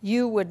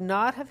 you would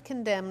not have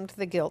condemned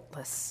the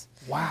guiltless.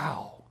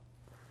 Wow.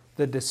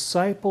 The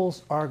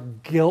disciples are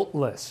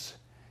guiltless.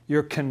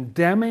 You're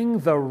condemning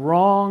the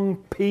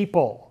wrong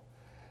people.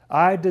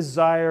 I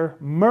desire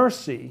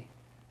mercy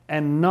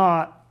and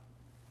not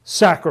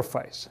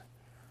sacrifice.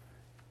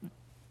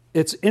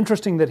 it's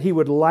interesting that he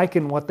would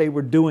liken what they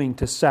were doing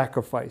to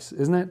sacrifice,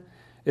 isn't it?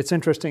 It's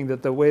interesting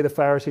that the way the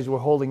Pharisees were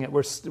holding it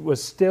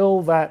was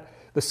still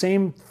the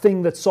same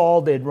thing that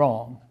Saul did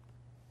wrong,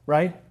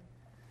 right?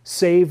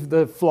 Save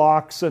the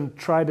flocks and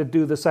try to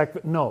do the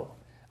sacrifice. No,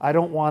 I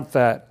don't want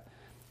that.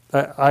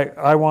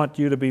 I want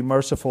you to be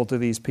merciful to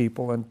these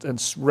people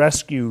and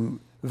rescue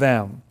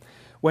them.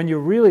 When you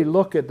really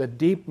look at the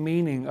deep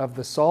meaning of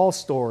the Saul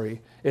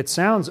story, it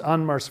sounds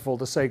unmerciful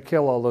to say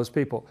kill all those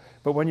people.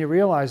 But when you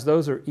realize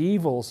those are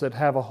evils that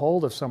have a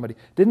hold of somebody,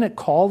 didn't it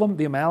call them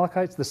the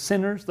Amalekites, the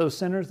sinners,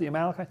 the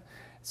Amalekites?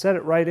 It said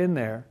it right in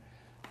there.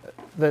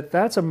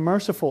 That's a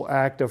merciful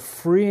act of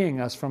freeing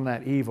us from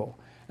that evil.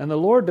 And the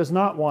Lord does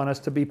not want us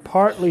to be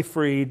partly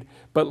freed,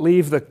 but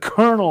leave the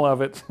kernel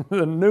of it,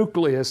 the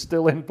nucleus,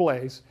 still in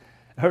place,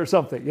 or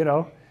something,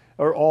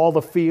 or all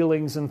the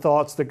feelings and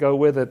thoughts that go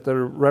with it that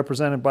are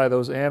represented by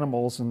those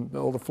animals and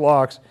all the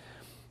flocks.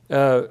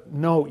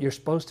 No, you're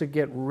supposed to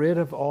get rid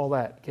of all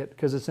that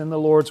because it's in the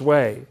Lord's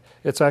way.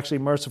 It's actually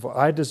merciful.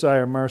 I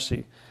desire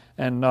mercy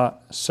and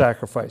not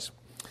sacrifice.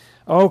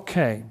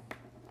 Okay.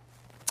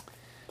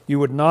 You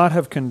would not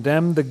have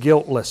condemned the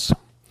guiltless.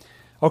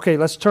 Okay,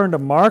 let's turn to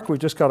Mark. We've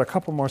just got a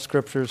couple more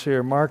scriptures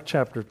here. Mark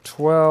chapter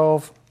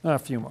 12. A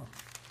few more.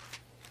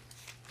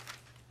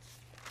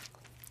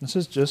 This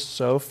is just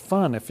so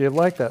fun if you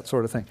like that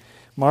sort of thing.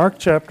 Mark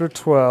chapter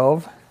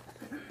 12.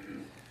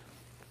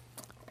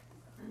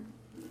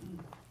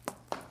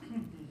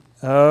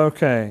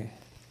 Okay.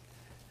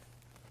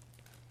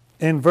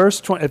 In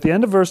verse 20, at the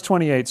end of verse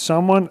 28,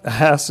 someone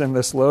asks him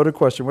this loaded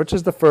question, which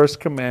is the first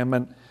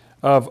commandment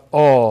of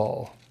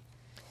all?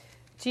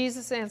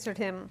 Jesus answered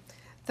him,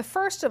 "The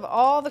first of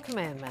all the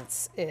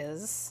commandments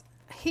is,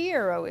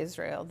 Hear, O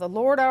Israel, the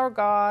Lord our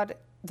God,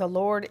 the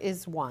Lord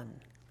is one.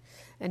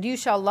 And you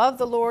shall love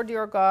the Lord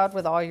your God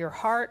with all your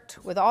heart,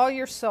 with all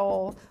your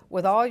soul,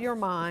 with all your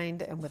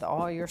mind, and with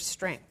all your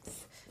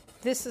strength.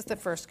 This is the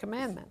first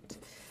commandment.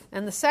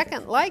 And the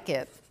second like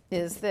it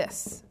is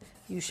this,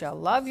 you shall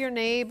love your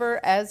neighbor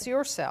as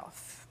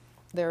yourself.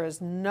 There is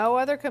no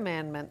other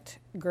commandment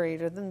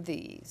greater than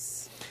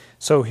these."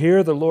 So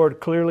here the Lord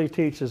clearly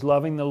teaches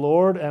loving the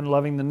Lord and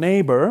loving the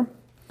neighbor.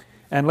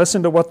 And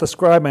listen to what the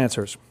scribe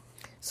answers.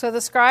 So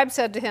the scribe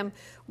said to him,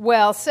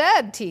 "Well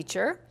said,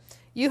 teacher.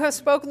 You have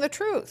spoken the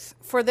truth,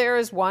 for there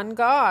is one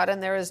God,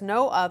 and there is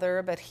no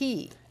other but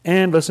He.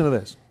 And listen to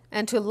this.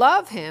 And to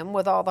love Him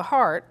with all the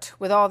heart,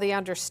 with all the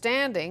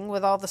understanding,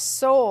 with all the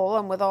soul,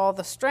 and with all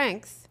the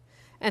strength,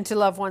 and to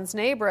love one's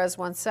neighbor as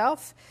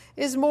oneself,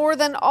 is more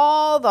than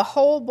all the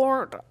whole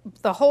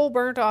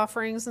burnt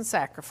offerings and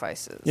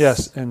sacrifices."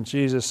 Yes, and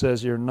Jesus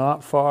says you're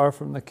not far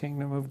from the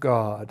kingdom of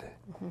God.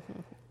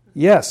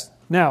 Yes,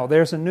 now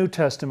there's a New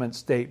Testament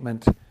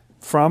statement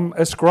from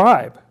a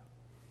scribe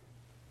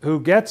who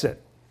gets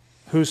it,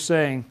 who's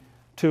saying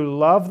to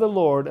love the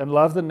Lord and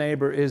love the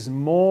neighbor is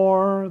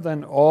more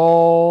than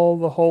all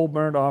the whole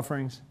burnt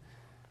offerings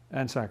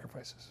and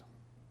sacrifices.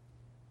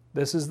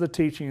 This is the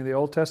teaching of the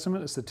Old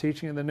Testament. It's the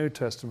teaching of the New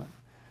Testament.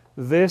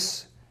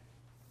 This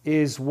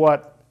is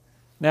what...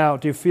 Now,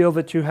 do you feel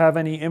that you have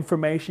any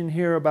information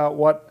here about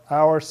what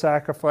our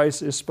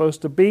sacrifice is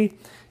supposed to be?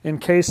 In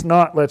case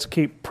not, let's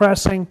keep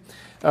pressing.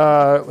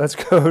 Let's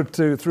go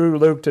through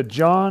Luke to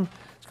John.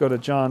 Let's go to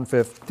John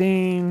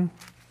 15.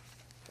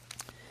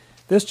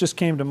 This just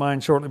came to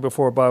mind shortly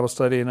before Bible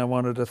study, and I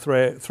wanted to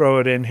throw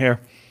it in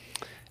here.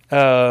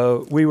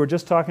 We were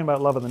just talking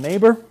about love of the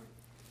neighbor.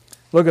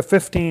 Look at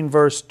 15,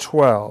 verse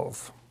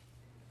 12.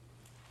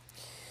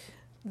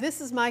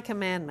 "This is my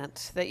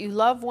commandment, that you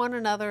love one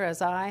another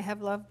as I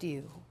have loved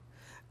you.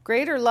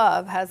 Greater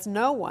love has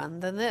no one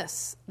than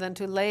this, than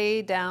to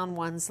lay down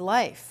one's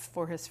life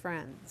for his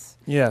friends."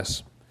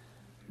 Yes.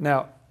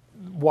 Now,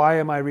 why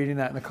am I reading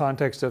that in the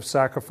context of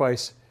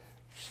sacrifice?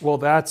 Well,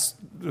 that's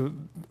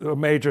a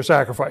major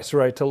sacrifice,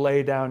 right? To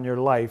lay down your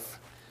life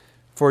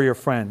for your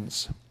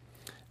friends.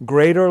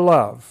 Greater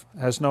love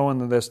has no one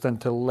than this, than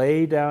to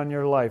lay down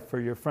your life for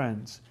your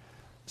friends.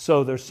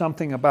 So there's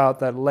something about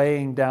that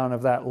laying down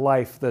of that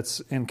life that's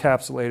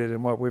encapsulated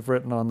in what we've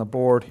written on the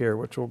board here,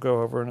 which we'll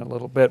go over in a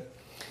little bit.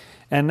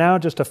 And now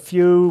just a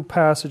few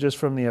passages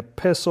from the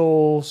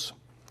epistles.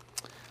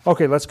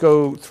 Okay, let's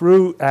go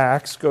through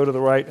Acts, go to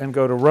the right, and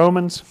go to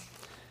Romans.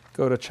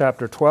 Go to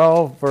chapter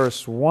 12,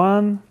 verse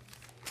 1.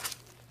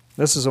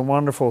 This is a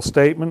wonderful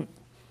statement.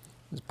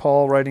 It's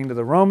Paul writing to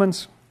the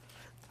Romans.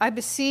 "I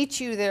beseech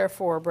you,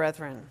 therefore,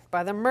 brethren,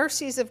 by the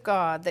mercies of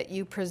God, that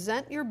you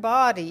present your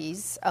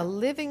bodies a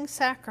living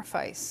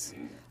sacrifice,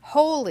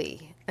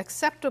 holy,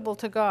 acceptable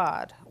to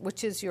God,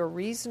 which is your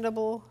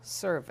reasonable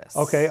service."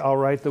 Okay, I'll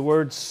write the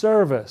word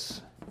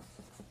service.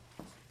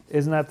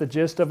 Isn't that the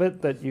gist of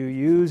it? That you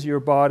use your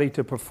body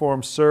to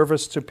perform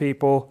service to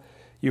people.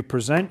 You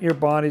present your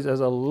bodies as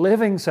a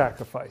living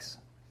sacrifice.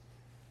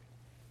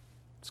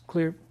 It's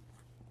clear,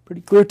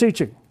 pretty clear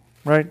teaching,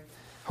 right?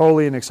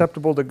 Holy and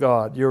acceptable to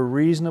God. Your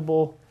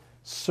reasonable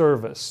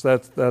service.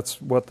 That's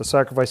what the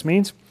sacrifice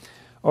means.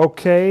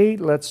 Okay,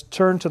 let's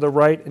turn to the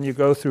right and you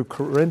go through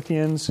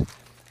Corinthians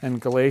and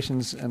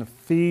Galatians and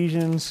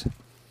Ephesians.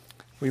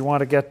 we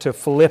want to get to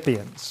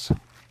Philippians.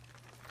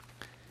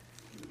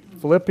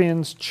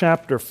 Philippians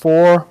chapter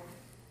 4.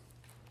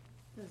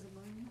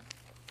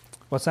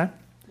 What's that?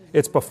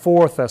 It's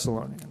before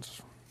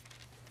Thessalonians.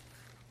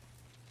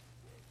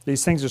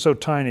 These things are so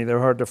tiny, they're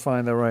hard to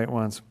find the right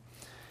ones.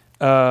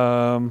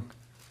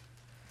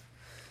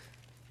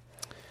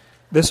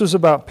 This was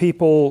about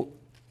people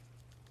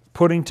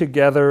putting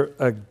together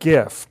a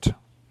gift.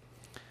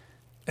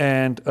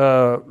 And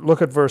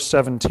look at verse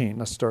 17.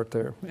 Let's start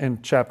there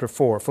in chapter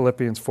 4,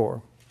 Philippians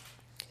 4.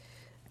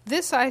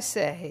 This I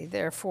say,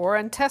 therefore,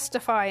 and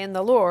testify in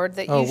the Lord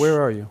that you... Oh, where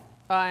are you?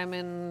 I'm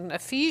in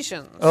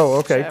Ephesians. Oh,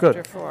 okay, chapter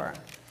good. 4.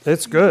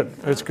 It's good.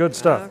 It's good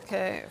stuff.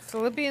 Okay,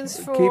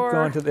 Philippians 4. Keep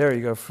going to, there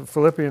you go,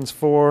 Philippians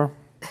 4.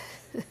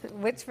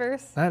 Which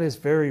verse? That is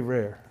very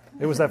rare.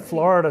 It was that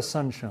Florida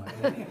sunshine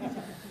that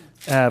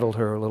addled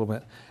her a little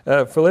bit.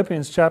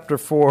 Philippians chapter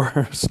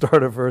 4,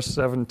 start at verse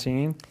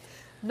 17.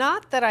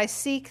 Not that I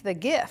seek the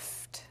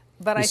gift,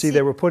 but You see,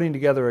 they were putting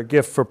together a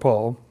gift for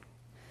Paul.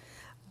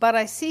 But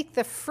I seek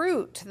the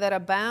fruit that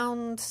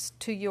abounds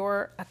to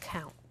your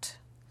account.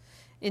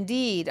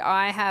 Indeed,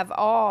 I have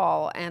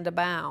all and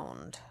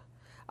abound.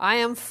 I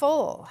am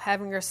full,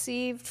 having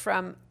received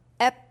from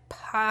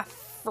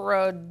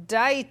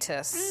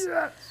Epaphroditus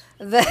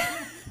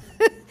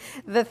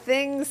the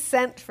things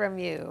sent from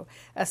you,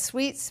 a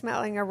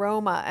sweet-smelling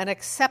aroma, an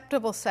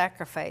acceptable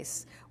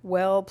sacrifice,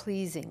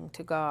 well-pleasing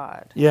to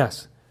God.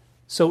 Yes.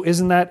 So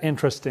isn't that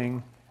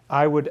interesting?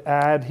 I would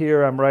add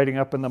here, I'm writing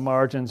up in the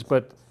margins,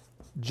 but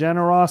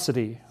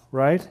generosity,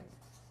 right?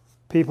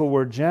 People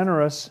were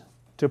generous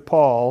to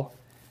Paul,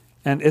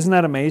 and isn't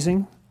that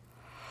amazing?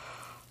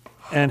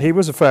 And he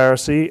was a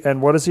Pharisee,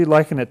 and what does he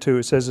liken it to?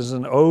 It says it's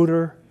an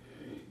odor,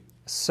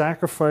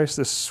 sacrifice,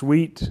 the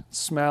sweet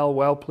smell,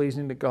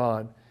 well-pleasing to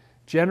God.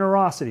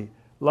 Generosity,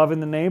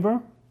 loving the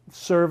neighbor,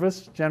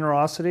 service,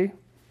 generosity.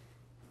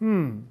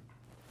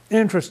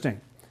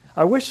 Interesting.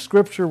 I wish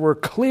Scripture were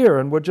clear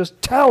and would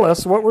just tell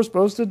us what we're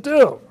supposed to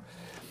do.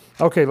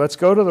 Okay, let's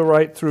go to the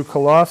right through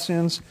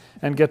Colossians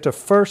and get to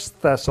 1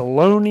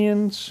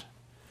 Thessalonians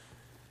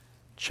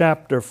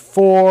chapter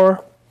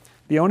 4.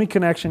 The only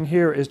connection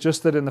here is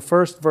just that in the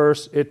first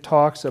verse it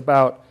talks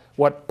about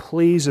what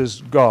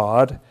pleases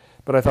God,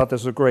 but I thought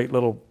this was a great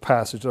little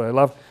passage that I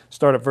love.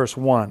 Start at verse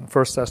 1,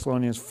 1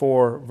 Thessalonians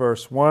 4,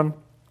 verse 1.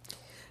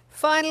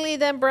 Finally,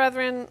 then,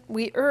 brethren,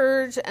 we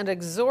urge and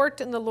exhort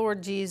in the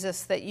Lord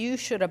Jesus that you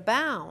should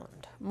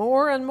abound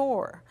more and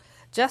more,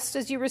 just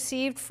as you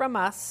received from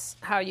us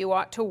how you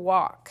ought to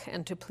walk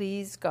and to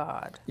please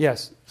God.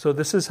 Yes, so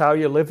this is how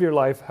you live your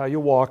life, how you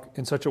walk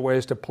in such a way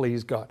as to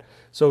please God.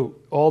 So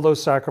all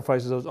those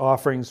sacrifices, those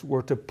offerings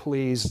were to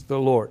please the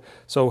Lord.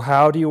 So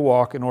how do you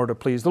walk in order to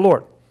please the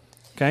Lord?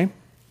 Okay?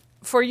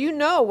 For you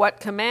know what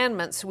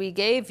commandments we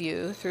gave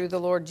you through the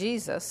Lord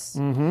Jesus.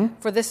 Mm-hmm.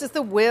 For this is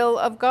the will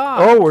of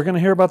God. Oh, we're going to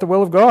hear about the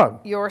will of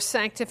God. Your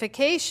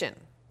sanctification, ...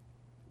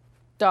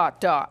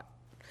 that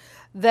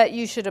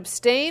you should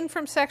abstain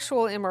from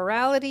sexual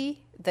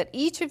immorality, that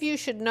each of you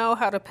should know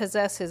how to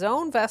possess his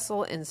own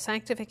vessel in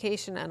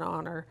sanctification and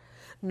honor,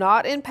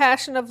 not in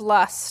passion of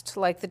lust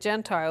like the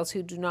Gentiles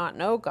who do not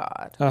know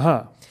God.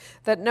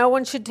 That no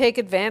one should take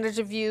advantage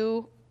of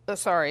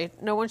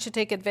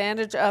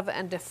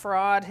and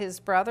defraud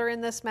his brother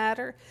in this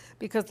matter,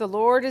 because the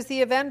Lord is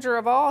the avenger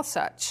of all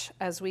such,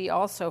 as we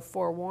also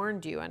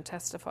forewarned you and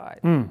testified.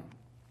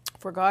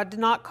 For God did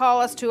not call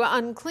us to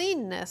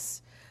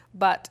uncleanness,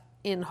 but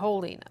in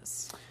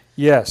holiness.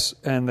 Yes,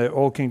 and the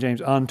Old King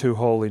James, unto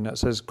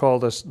holiness, has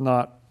called us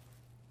not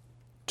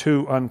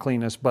to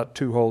uncleanness, but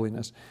to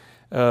holiness.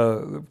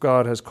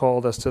 God has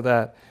called us to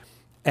that.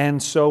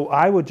 And so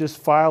I would just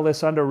file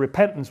this under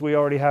repentance. We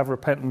already have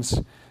repentance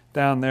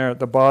down there at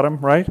the bottom,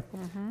 right?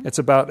 Mm-hmm. It's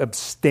about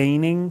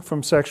abstaining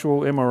from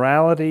sexual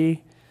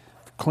immorality,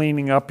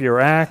 cleaning up your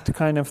act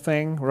kind of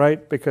thing,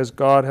 right? Because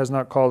God has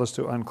not called us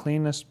to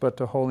uncleanness, but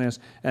to holiness.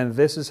 And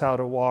this is how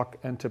to walk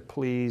and to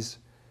please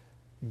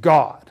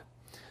God.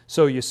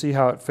 So you see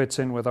how it fits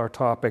in with our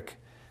topic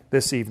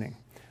this evening.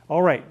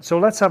 All right, so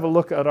let's have a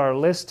look at our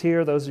list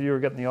here. Those of you who are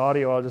getting the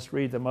audio, I'll just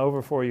read them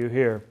over for you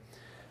here.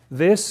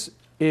 This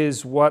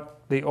is what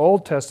the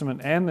Old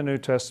Testament and the New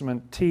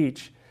Testament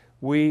teach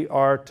we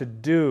are to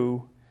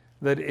do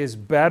that is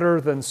better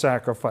than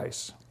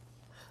sacrifice.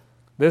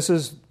 This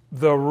is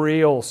the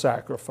real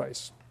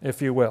sacrifice,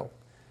 if you will.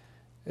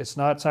 It's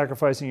not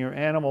sacrificing your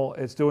animal,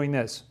 it's doing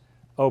this: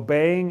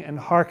 obeying and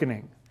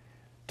hearkening,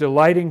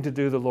 delighting to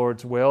do the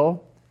Lord's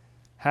will,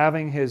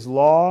 having His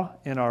law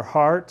in our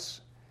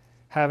hearts,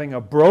 having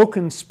a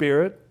broken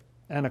spirit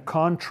and a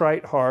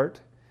contrite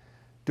heart,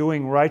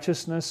 doing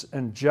righteousness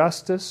and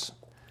justice,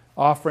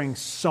 offering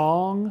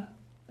song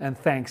and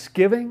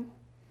thanksgiving,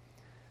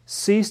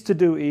 cease to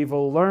do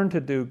evil, learn to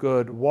do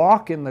good,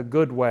 walk in the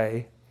good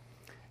way,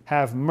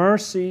 have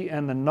mercy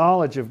and the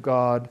knowledge of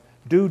God,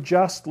 do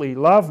justly,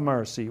 love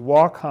mercy,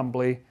 walk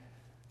humbly,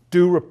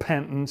 do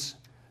repentance,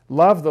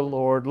 love the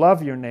Lord,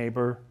 love your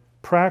neighbor,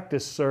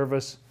 practice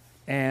service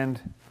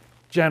and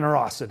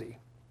generosity.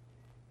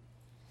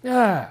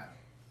 Yeah,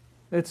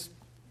 it's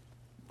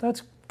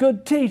That's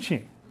good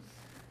teaching.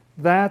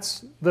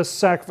 That's the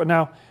sacrifice.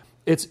 Now,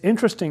 it's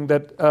interesting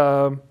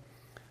that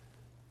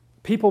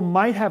people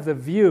might have the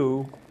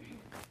view,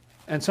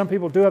 and some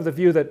people do have the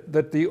view,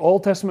 that the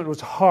Old Testament was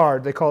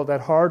hard. They call it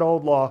that hard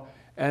old law,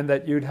 and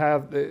that you'd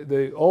have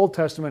the Old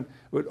Testament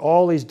with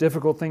all these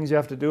difficult things you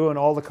have to do and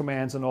all the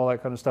commands and all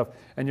that kind of stuff.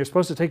 And you're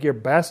supposed to take your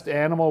best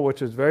animal,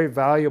 which is very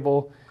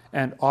valuable,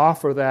 and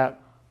offer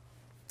that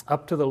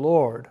up to the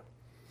Lord.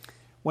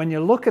 When you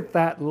look at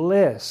that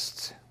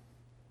list,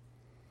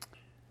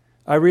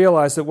 I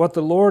realize that what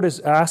the Lord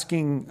is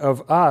asking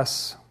of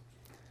us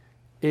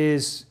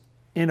is,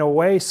 in a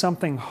way,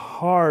 something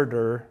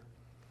harder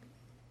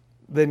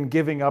than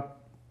giving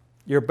up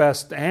your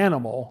best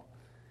animal.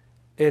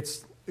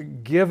 It's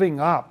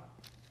giving up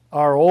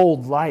our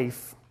old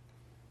life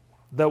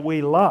that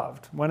we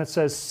loved. When it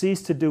says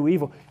cease to do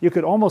evil, you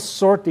could almost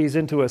sort these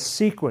into a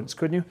sequence,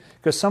 couldn't you?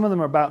 Because some of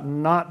them are about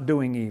not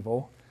doing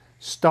evil.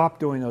 Stop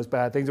doing those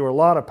bad things. There were a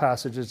lot of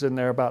passages in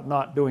there about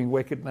not doing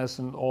wickedness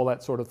and all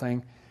that sort of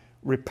thing.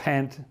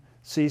 Repent,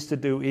 cease to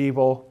do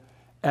evil,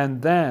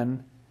 and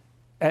then,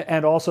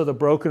 and also the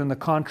broken and the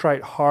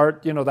contrite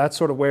heart, that's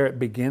sort of where it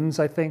begins,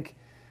 I think,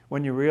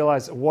 when you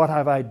realize, what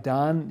have I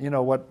done?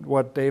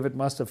 What David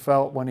must have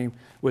felt when he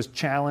was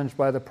challenged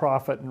by the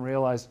prophet and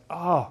realized,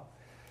 can't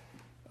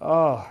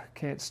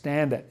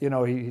stand it.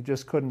 He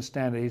just couldn't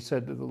stand it. He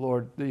said to the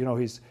Lord,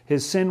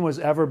 his sin was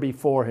ever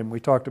before him. We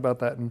talked about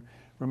that in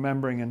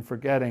Remembering and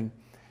Forgetting.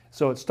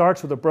 So it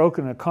starts with a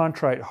broken and a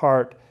contrite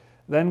heart,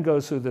 then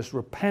goes through this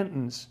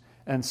repentance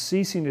and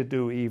ceasing to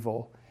do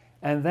evil,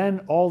 and then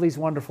all these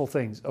wonderful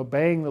things,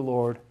 obeying the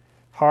Lord,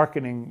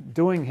 hearkening,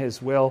 doing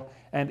His will,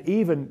 and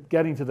even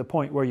getting to the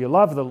point where you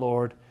love the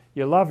Lord,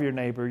 you love your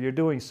neighbor, you're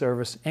doing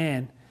service,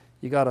 and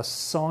you got a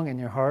song in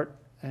your heart,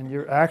 and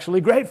you're actually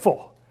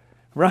grateful,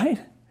 right?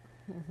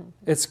 Mm-hmm.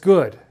 It's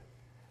good.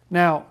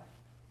 Now,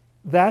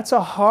 that's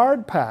a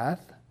hard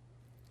path. It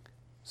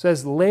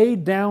says, lay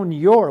down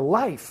your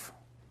life.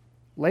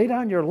 Lay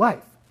down your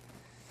life.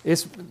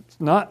 It's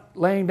not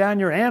laying down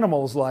your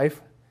animal's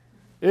life.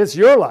 It's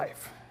your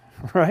life,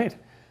 right?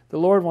 The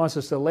Lord wants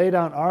us to lay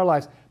down our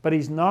lives, but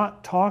He's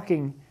not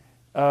talking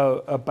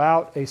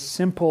about a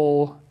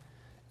simple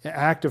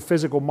act of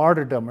physical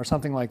martyrdom or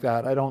something like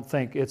that. I don't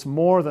think. It's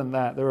more than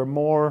that. There are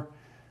more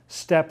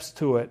steps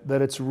to it,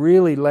 that it's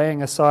really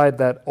laying aside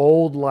that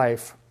old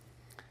life,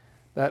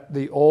 that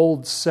the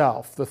old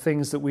self, the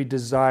things that we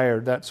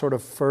desired, that sort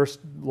of first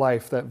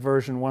life, that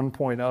version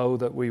 1.0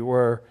 that we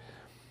were,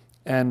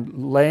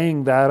 and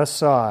laying that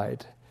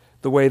aside,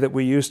 the way that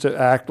we used to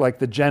act like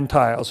the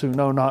Gentiles who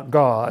know not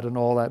God and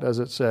all that, as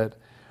it said,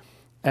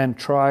 and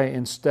try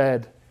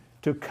instead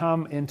to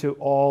come into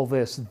all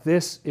this.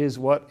 This is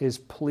what is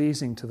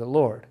pleasing to the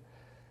Lord.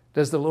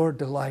 Does the Lord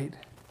delight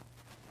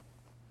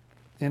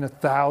in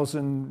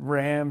 1,000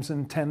 rams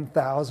and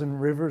 10,000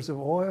 rivers of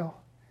oil?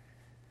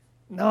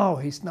 No,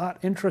 He's not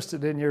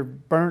interested in your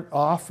burnt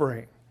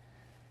offering.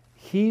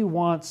 He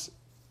wants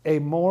a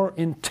more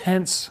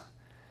intense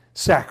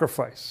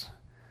sacrifice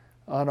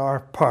on our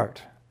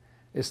part.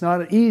 It's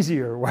not an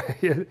easier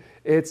way.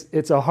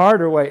 It's a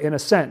harder way in a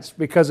sense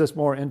because it's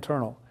more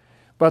internal.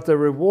 But the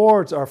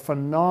rewards are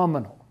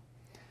phenomenal.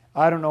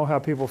 I don't know how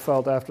people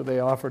felt after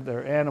they offered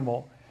their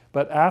animal,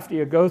 but after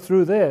you go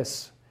through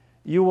this,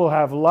 you will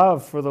have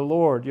love for the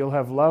Lord. You'll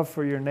have love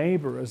for your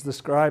neighbor, as the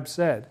scribe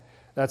said.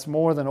 That's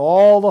more than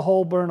all the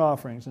whole burnt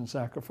offerings and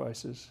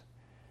sacrifices.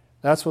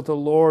 That's what the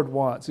Lord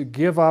wants. To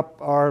give up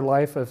our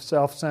life of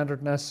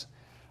self-centeredness,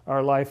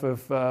 our life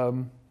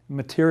of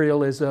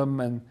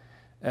materialism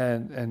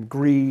and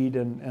greed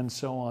and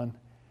so on,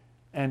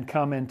 and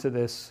come into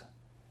this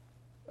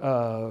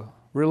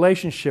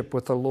relationship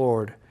with the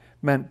Lord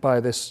meant by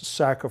this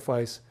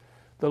sacrifice.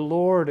 The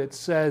Lord, it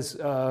says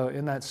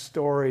in that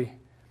story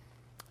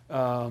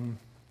about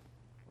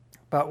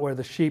where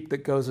the sheep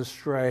that goes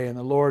astray and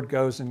the Lord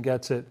goes and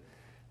gets it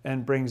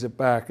and brings it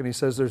back. And He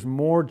says there's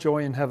more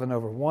joy in heaven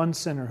over one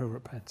sinner who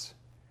repents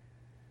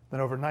than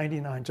over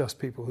 99 just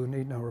people who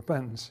need no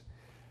repentance.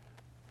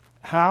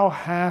 How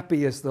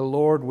happy is the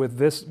Lord with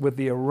this, with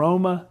the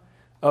aroma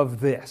of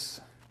this?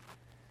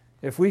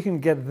 If we can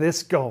get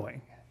this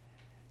going,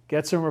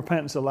 get some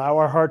repentance, allow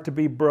our heart to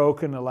be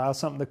broken, allow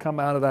something to come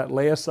out of that,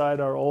 lay aside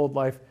our old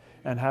life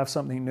and have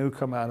something new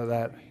come out of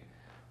that,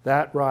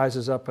 that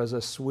rises up as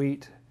a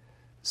sweet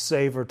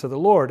savor to the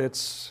Lord.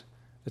 It's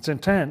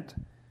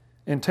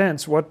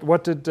intense.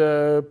 What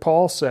did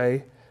Paul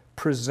say?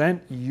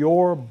 Present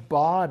your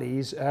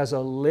bodies as a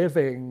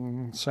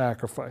living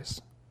sacrifice,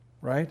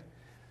 right?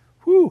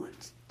 Whew.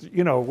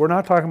 We're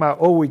not talking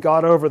about, we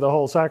got over the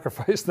whole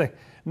sacrifice thing.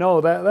 No,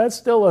 that's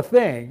still a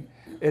thing.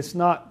 It's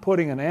not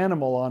putting an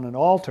animal on an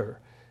altar.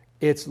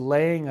 It's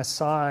laying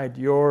aside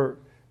your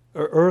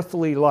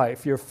earthly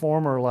life, your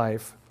former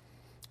life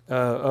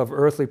of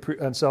earthly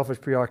and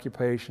selfish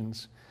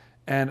preoccupations,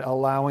 and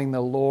allowing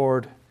the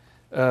Lord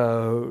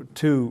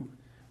to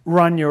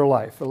run your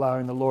life,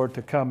 allowing the Lord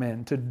to come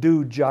in, to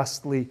do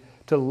justly,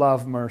 to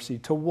love mercy,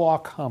 to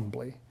walk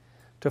humbly,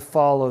 to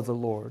follow the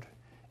Lord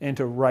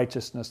into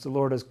righteousness. The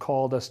Lord has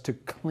called us to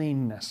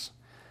cleanness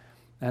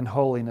and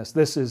holiness.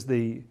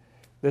 I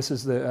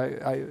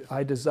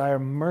desire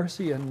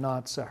mercy and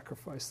not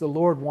sacrifice. The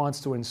Lord wants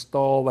to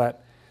install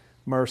that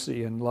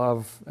mercy and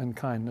love and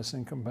kindness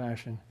and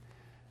compassion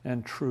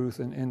and truth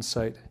and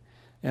insight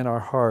in our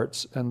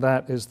hearts, and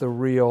that is the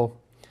real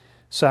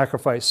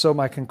sacrifice. So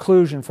my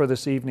conclusion for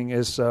this evening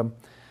is the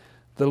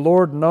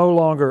Lord no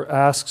longer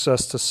asks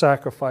us to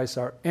sacrifice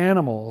our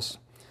animals.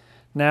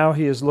 Now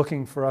He is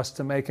looking for us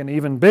to make an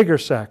even bigger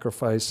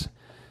sacrifice,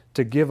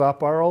 to give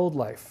up our old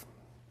life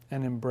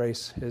and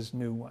embrace His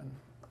new one.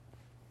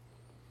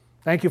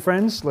 Thank you,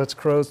 friends. Let's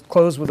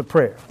close with a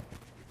prayer.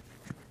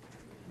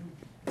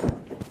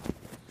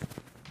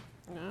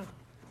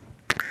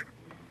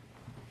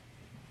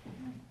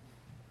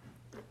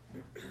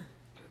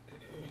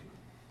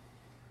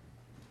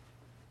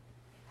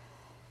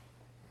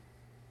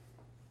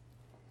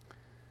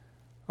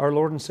 Our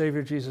Lord and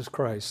Savior Jesus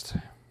Christ,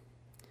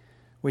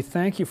 we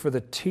thank You for the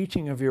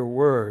teaching of Your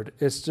Word.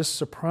 It's just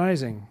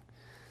surprising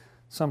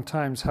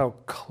sometimes how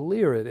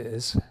clear it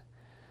is,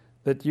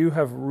 that You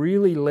have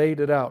really laid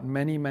it out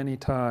many, many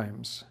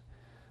times,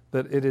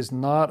 that it is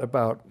not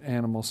about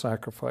animal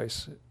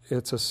sacrifice.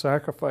 It's a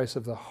sacrifice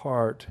of the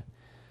heart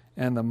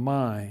and the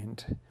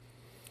mind.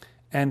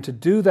 And to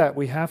do that,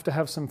 we have to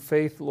have some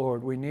faith,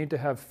 Lord. We need to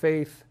have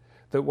faith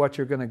that what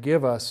You're going to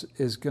give us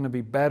is going to be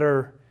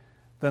better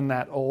than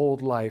that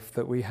old life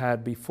that we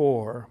had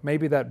before.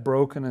 Maybe that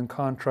broken and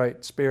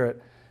contrite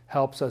spirit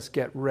helps us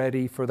get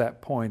ready for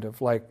that point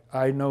of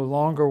I no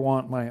longer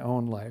want my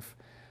own life.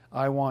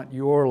 I want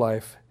Your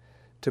life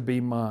to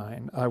be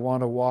mine. I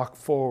want to walk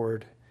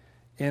forward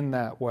in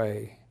that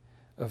way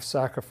of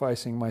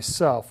sacrificing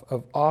myself,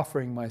 of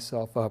offering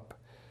myself up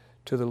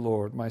to the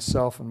Lord,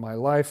 myself and my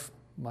life,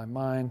 my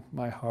mind,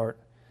 my heart,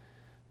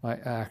 my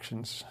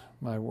actions,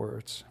 my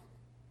words.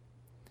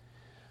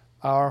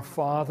 Our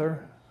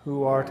Father,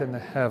 who art in the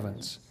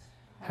heavens,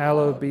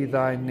 hallowed be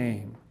Thy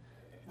name.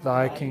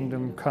 Thy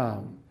kingdom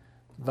come,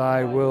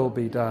 Thy will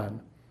be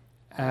done,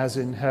 as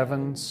in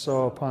heaven,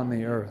 so upon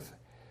the earth.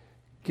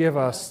 Give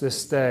us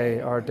this day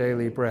our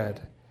daily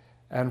bread,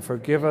 and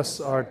forgive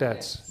us our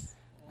debts,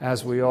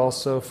 as we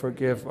also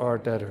forgive our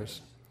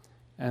debtors.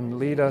 And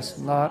lead us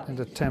not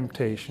into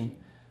temptation,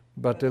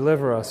 but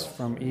deliver us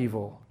from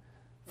evil.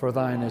 For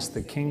Thine is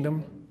the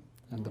kingdom,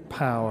 and the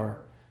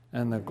power,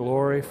 and the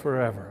glory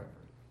forever.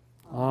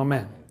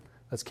 Amen.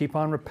 Let's keep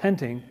on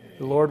repenting.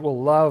 The Lord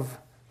will love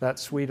that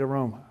sweet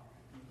aroma.